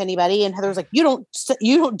anything to anybody. And Heather's like, you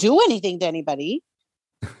don't do anything to anybody.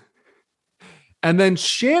 And then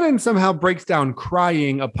Shannon somehow breaks down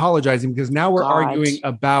crying, apologizing, because now we're arguing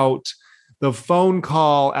about the phone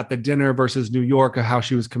call at the dinner versus New York, of how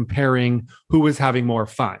she was comparing who was having more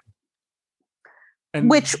fun. And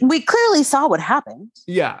which we clearly saw what happened.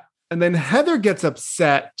 Yeah. And then Heather gets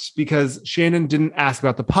upset because Shannon didn't ask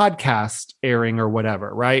about the podcast airing or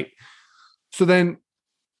whatever, right? So then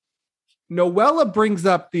Noella brings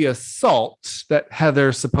up the assault that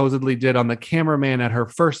Heather supposedly did on the cameraman at her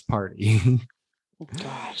first party. Oh,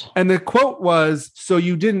 God. And the quote was, "So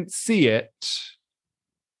you didn't see it?"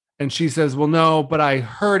 And she says, "Well, no, but I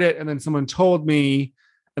heard it. And then someone told me."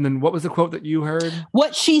 And then what was the quote that you heard?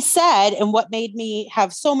 What she said, and what made me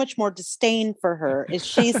have so much more disdain for her, is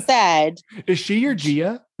she said, "Is she your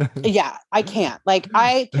Gia?" Yeah, I can't. Like,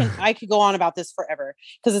 I could go on about this forever,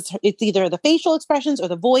 because it's either the facial expressions or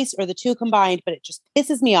the voice or the two combined, but it just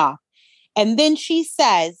pisses me off. And then she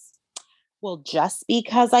says, "Well, just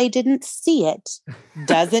because I didn't see it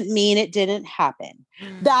doesn't mean it didn't happen."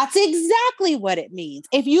 That's exactly what it means.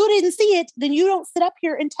 If you didn't see it, then you don't sit up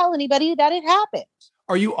here and tell anybody that it happened.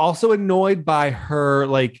 Are you also annoyed by her,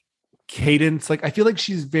 like, cadence? Like, I feel like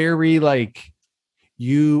she's very, like,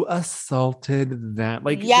 you assaulted that.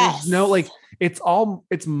 Like, yes. There's no, like, it's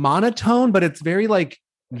monotone, but it's very, like,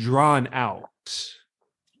 drawn out.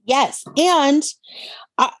 Yes. And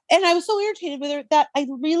I was so irritated with her that I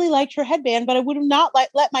really liked her headband, but I would have not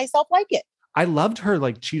let myself like it. I loved her,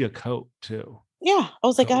 like, cheetah coat too. Yeah. I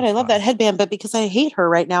was like, God, I love that headband, but because I hate her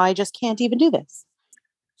right now, I just can't even do this.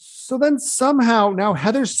 So then somehow now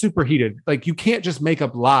Heather's superheated. Like, you can't just make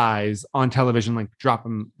up lies on television, like drop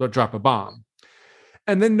a bomb.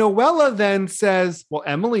 And then Noella then says, "Well,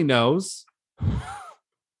 Emily knows."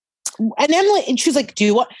 And she's like, "Do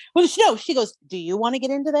you want?" Well, no, she goes, "Do you want to get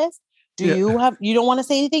into this? You don't want to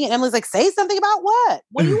say anything?" And Emily's like, "Say something about what?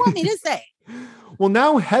 What do you want me to say?" Well,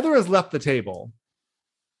 now Heather has left the table.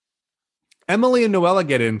 Emily and Noella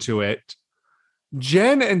get into it.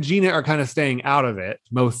 Jen and Gina are kind of staying out of it,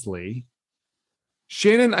 mostly.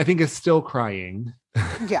 Shannon, I think, is still crying.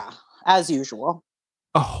 Yeah, as usual.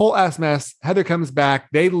 A whole ass mess. Heather comes back.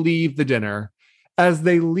 They leave the dinner. As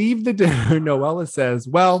they leave the dinner, Noella says,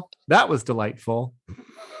 "Well, that was delightful."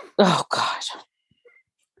 Oh,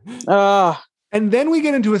 God. And then we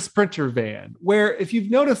get into a Sprinter van where, if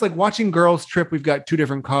you've noticed, like, watching Girls Trip, we've got 2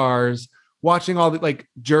 different cars. Watching all the, like,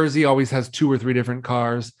 Jersey always has 2 or 3 different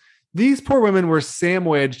cars. These poor women were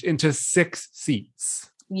sandwiched into 6 seats.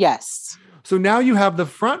 Yes. So now you have the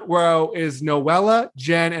front row is Noella,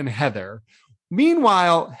 Jen, and Heather.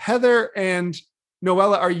 Meanwhile, Heather and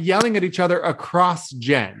Noella are yelling at each other across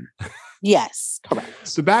Jen. Yes,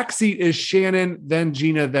 correct. The back seat is Shannon, then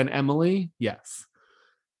Gina, then Emily. Yes.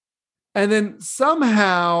 And then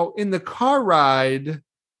somehow in the car ride,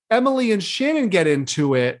 Emily and Shannon get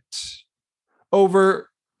into it over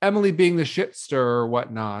Emily being the shit stirrer or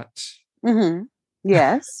whatnot. Mm-hmm.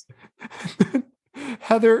 Yes.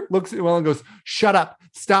 Heather looks at Noella and goes, "Shut up.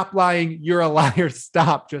 Stop lying. You're a liar.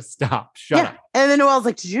 Stop. Just stop. Shut up." And then Noelle's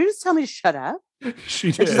like, "Did you just tell me to shut up?"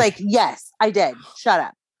 She did. And she's like, "Yes, I did. Shut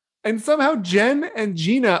up." And somehow Jen and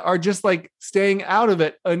Gina are just like staying out of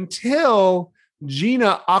it until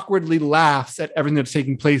Gina awkwardly laughs at everything that's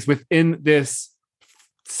taking place within this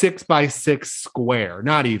 6x6 square.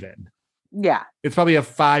 Not even. Yeah. It's probably a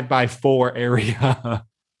 5x4 area.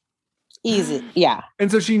 Easy. Yeah.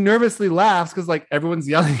 And so she nervously laughs because like everyone's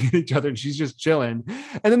yelling at each other and she's just chilling.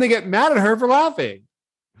 And then they get mad at her for laughing.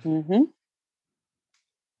 Mm-hmm.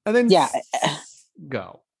 And then Yeah.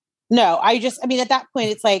 Go. No, I mean, at that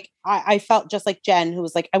point, it's like, I felt just like Jen, who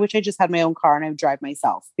was like, I wish I just had my own car and I would drive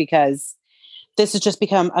myself, because this has just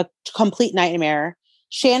become a complete nightmare.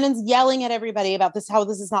 Shannon's yelling at everybody about this, how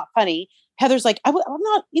this is not funny. Heather's like, I'm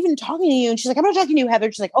not even talking to you. And she's like, I'm not talking to you, Heather.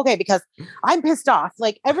 She's like, okay, because I'm pissed off.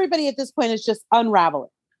 Like, everybody at this point is just unraveling.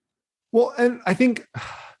 Well, and I think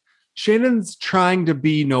Shannon's trying to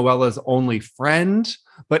be Noella's only friend,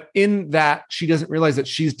 but in that she doesn't realize that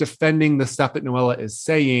she's defending the stuff that Noella is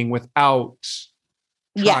saying without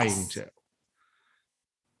trying to.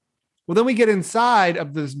 Well, then we get inside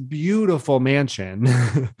of this beautiful mansion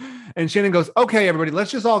and Shannon goes, okay, everybody,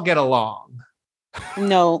 let's just all get along.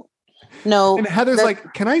 No. And Heather's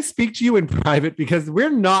like, can I speak to you in private? Because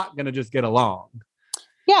we're not going to just get along.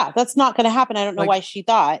 Yeah, that's not going to happen. I don't know why she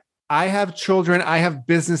thought. I have children, I have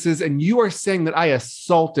businesses, and you are saying that I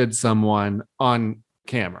assaulted someone on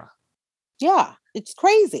camera. Yeah, it's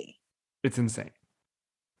crazy. It's insane.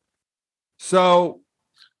 So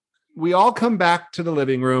we all come back to the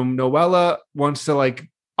living room. Noella wants to like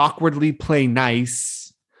awkwardly play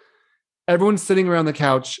nice. Everyone's sitting around the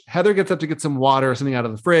couch. Heather gets up to get some water or something out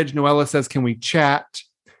of the fridge. Noella says, can we chat?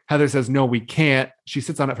 Heather says, no, we can't. She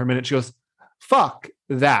sits on it for a minute. She goes, fuck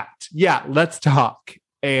that. Yeah, let's talk.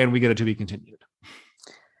 And we get it to be continued.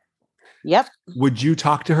 Yep. Would you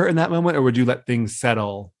talk to her in that moment, or would you let things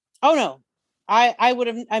settle? Oh, no. I would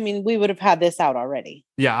have, I mean, we would have had this out already.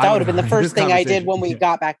 Yeah. That would have been the first thing I did when we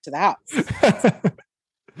got back to the house.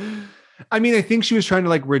 I mean, I think she was trying to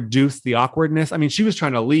like reduce the awkwardness. I mean, she was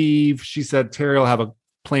trying to leave. She said, Terry will have a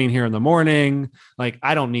plane here in the morning. Like,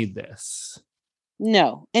 I don't need this.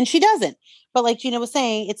 No. And she doesn't. But like Gina was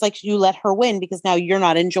saying, it's like you let her win because now you're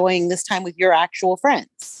not enjoying this time with your actual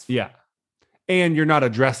friends. Yeah. And you're not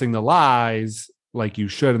addressing the lies like you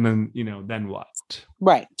should. And then, then what?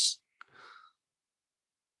 Right.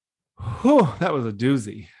 Whew, that was a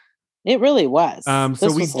doozy. It really was.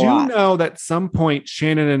 So we do know that at some point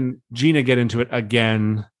Shannon and Gina get into it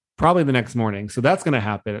again, probably the next morning. So that's going to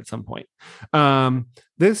happen at some point.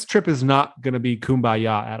 This trip is not going to be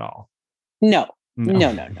kumbaya at all. No,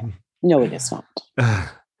 it is not.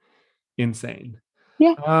 Insane.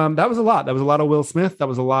 Yeah. That was a lot. That was a lot of Will Smith. That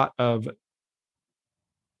was a lot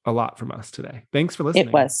from us today. Thanks for listening.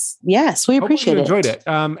 It was. Yes, we appreciate it. Enjoyed it.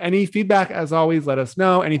 Any feedback, as always, let us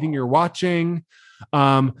know. Anything you're watching.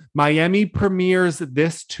 Miami premieres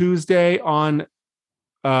this Tuesday on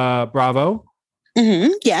Bravo.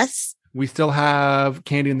 Mm-hmm. Yes. We still have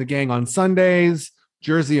Candy and the Gang on Sundays,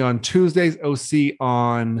 Jersey on Tuesdays, OC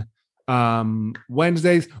on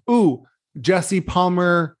Wednesdays. Ooh, Jesse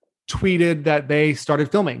Palmer tweeted that they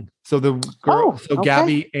started filming. So the girl,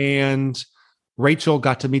 Gabby and Rachel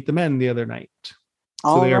got to meet the men the other night.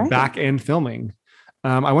 So they are back and filming.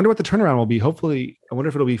 I wonder what the turnaround will be. Hopefully, I wonder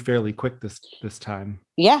if it'll be fairly quick this time.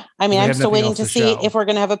 Yeah. I mean, I'm still waiting to see if we're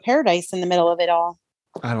going to have a Paradise in the middle of it all.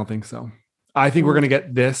 I don't think so. I think we're going to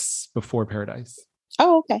get this before Paradise.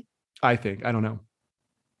 Oh, okay. I think. I don't know.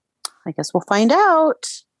 I guess we'll find out.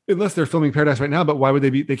 Unless they're filming Paradise right now, but why would they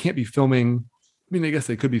be? They can't be filming. I mean, I guess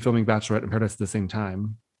they could be filming Bachelorette and Paradise at the same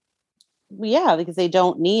time. Yeah, because they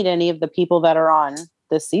don't need any of the people that are on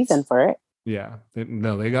this season for it. Yeah.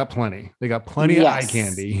 They got plenty. They got plenty of eye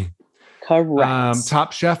candy. Correct.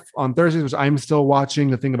 Top Chef on Thursdays, which I'm still watching.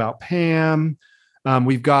 The thing about Pam.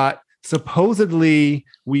 We've got supposedly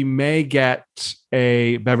we may get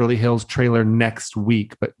a Beverly Hills trailer next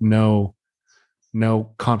week, but no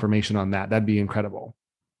confirmation on that. That'd be incredible.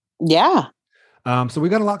 Yeah. So we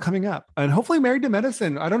got a lot coming up, and hopefully Married to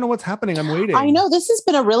Medicine. I don't know what's happening. I'm waiting. I know this has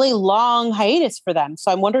been a really long hiatus for them.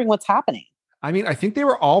 So I'm wondering what's happening. I mean, I think they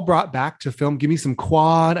were all brought back to film. Give me some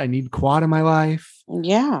quad. I need quad in my life.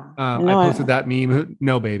 Yeah. I posted that meme.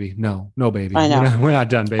 No, baby. No, baby. I know. We're not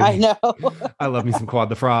done, baby. I know. I love me some Quad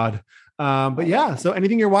the Fraud. But yeah, so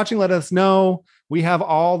anything you're watching, let us know. We have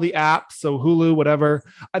all the apps. So Hulu, whatever.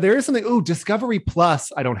 There is something. Ooh, Discovery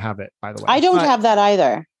Plus. I don't have it, by the way. I don't have that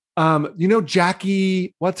either.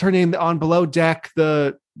 Jackie, what's her name on Below Deck?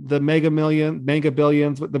 The Mega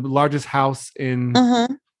Billions, the largest house in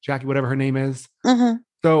Jackie, whatever her name is. Mm-hmm.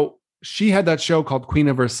 So she had that show called Queen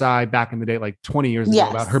of Versailles back in the day, like 20 years ago,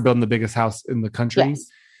 about her building the biggest house in the country. Yes.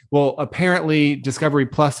 Well, apparently Discovery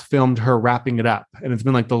Plus filmed her wrapping it up, and it's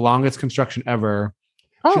been like the longest construction ever.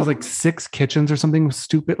 She has like 6 kitchens or something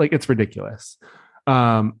stupid. Like it's ridiculous.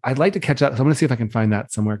 I'd like to catch up. So I'm going to see if I can find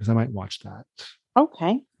that somewhere because I might watch that.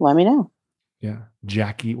 Okay. Let me know. Yeah.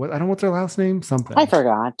 Jackie. What? I don't know what's her last name. Something. I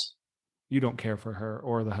forgot. You don't care for her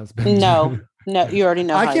or the husband. No, you already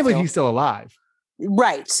know. I can't believe he's still alive.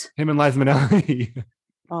 Right. Him and Liza Minnelli.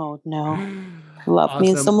 Oh, no. Love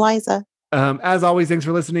me some Liza. As always, thanks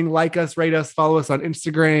for listening. Like us, rate us, follow us on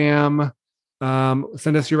Instagram.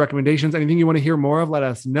 Send us your recommendations. Anything you want to hear more of, let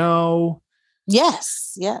us know.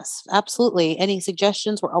 Yes, absolutely. Any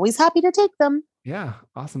suggestions? We're always happy to take them. Yeah,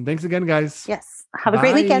 awesome. Thanks again, guys. Yes. Have a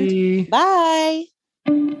great weekend. Bye.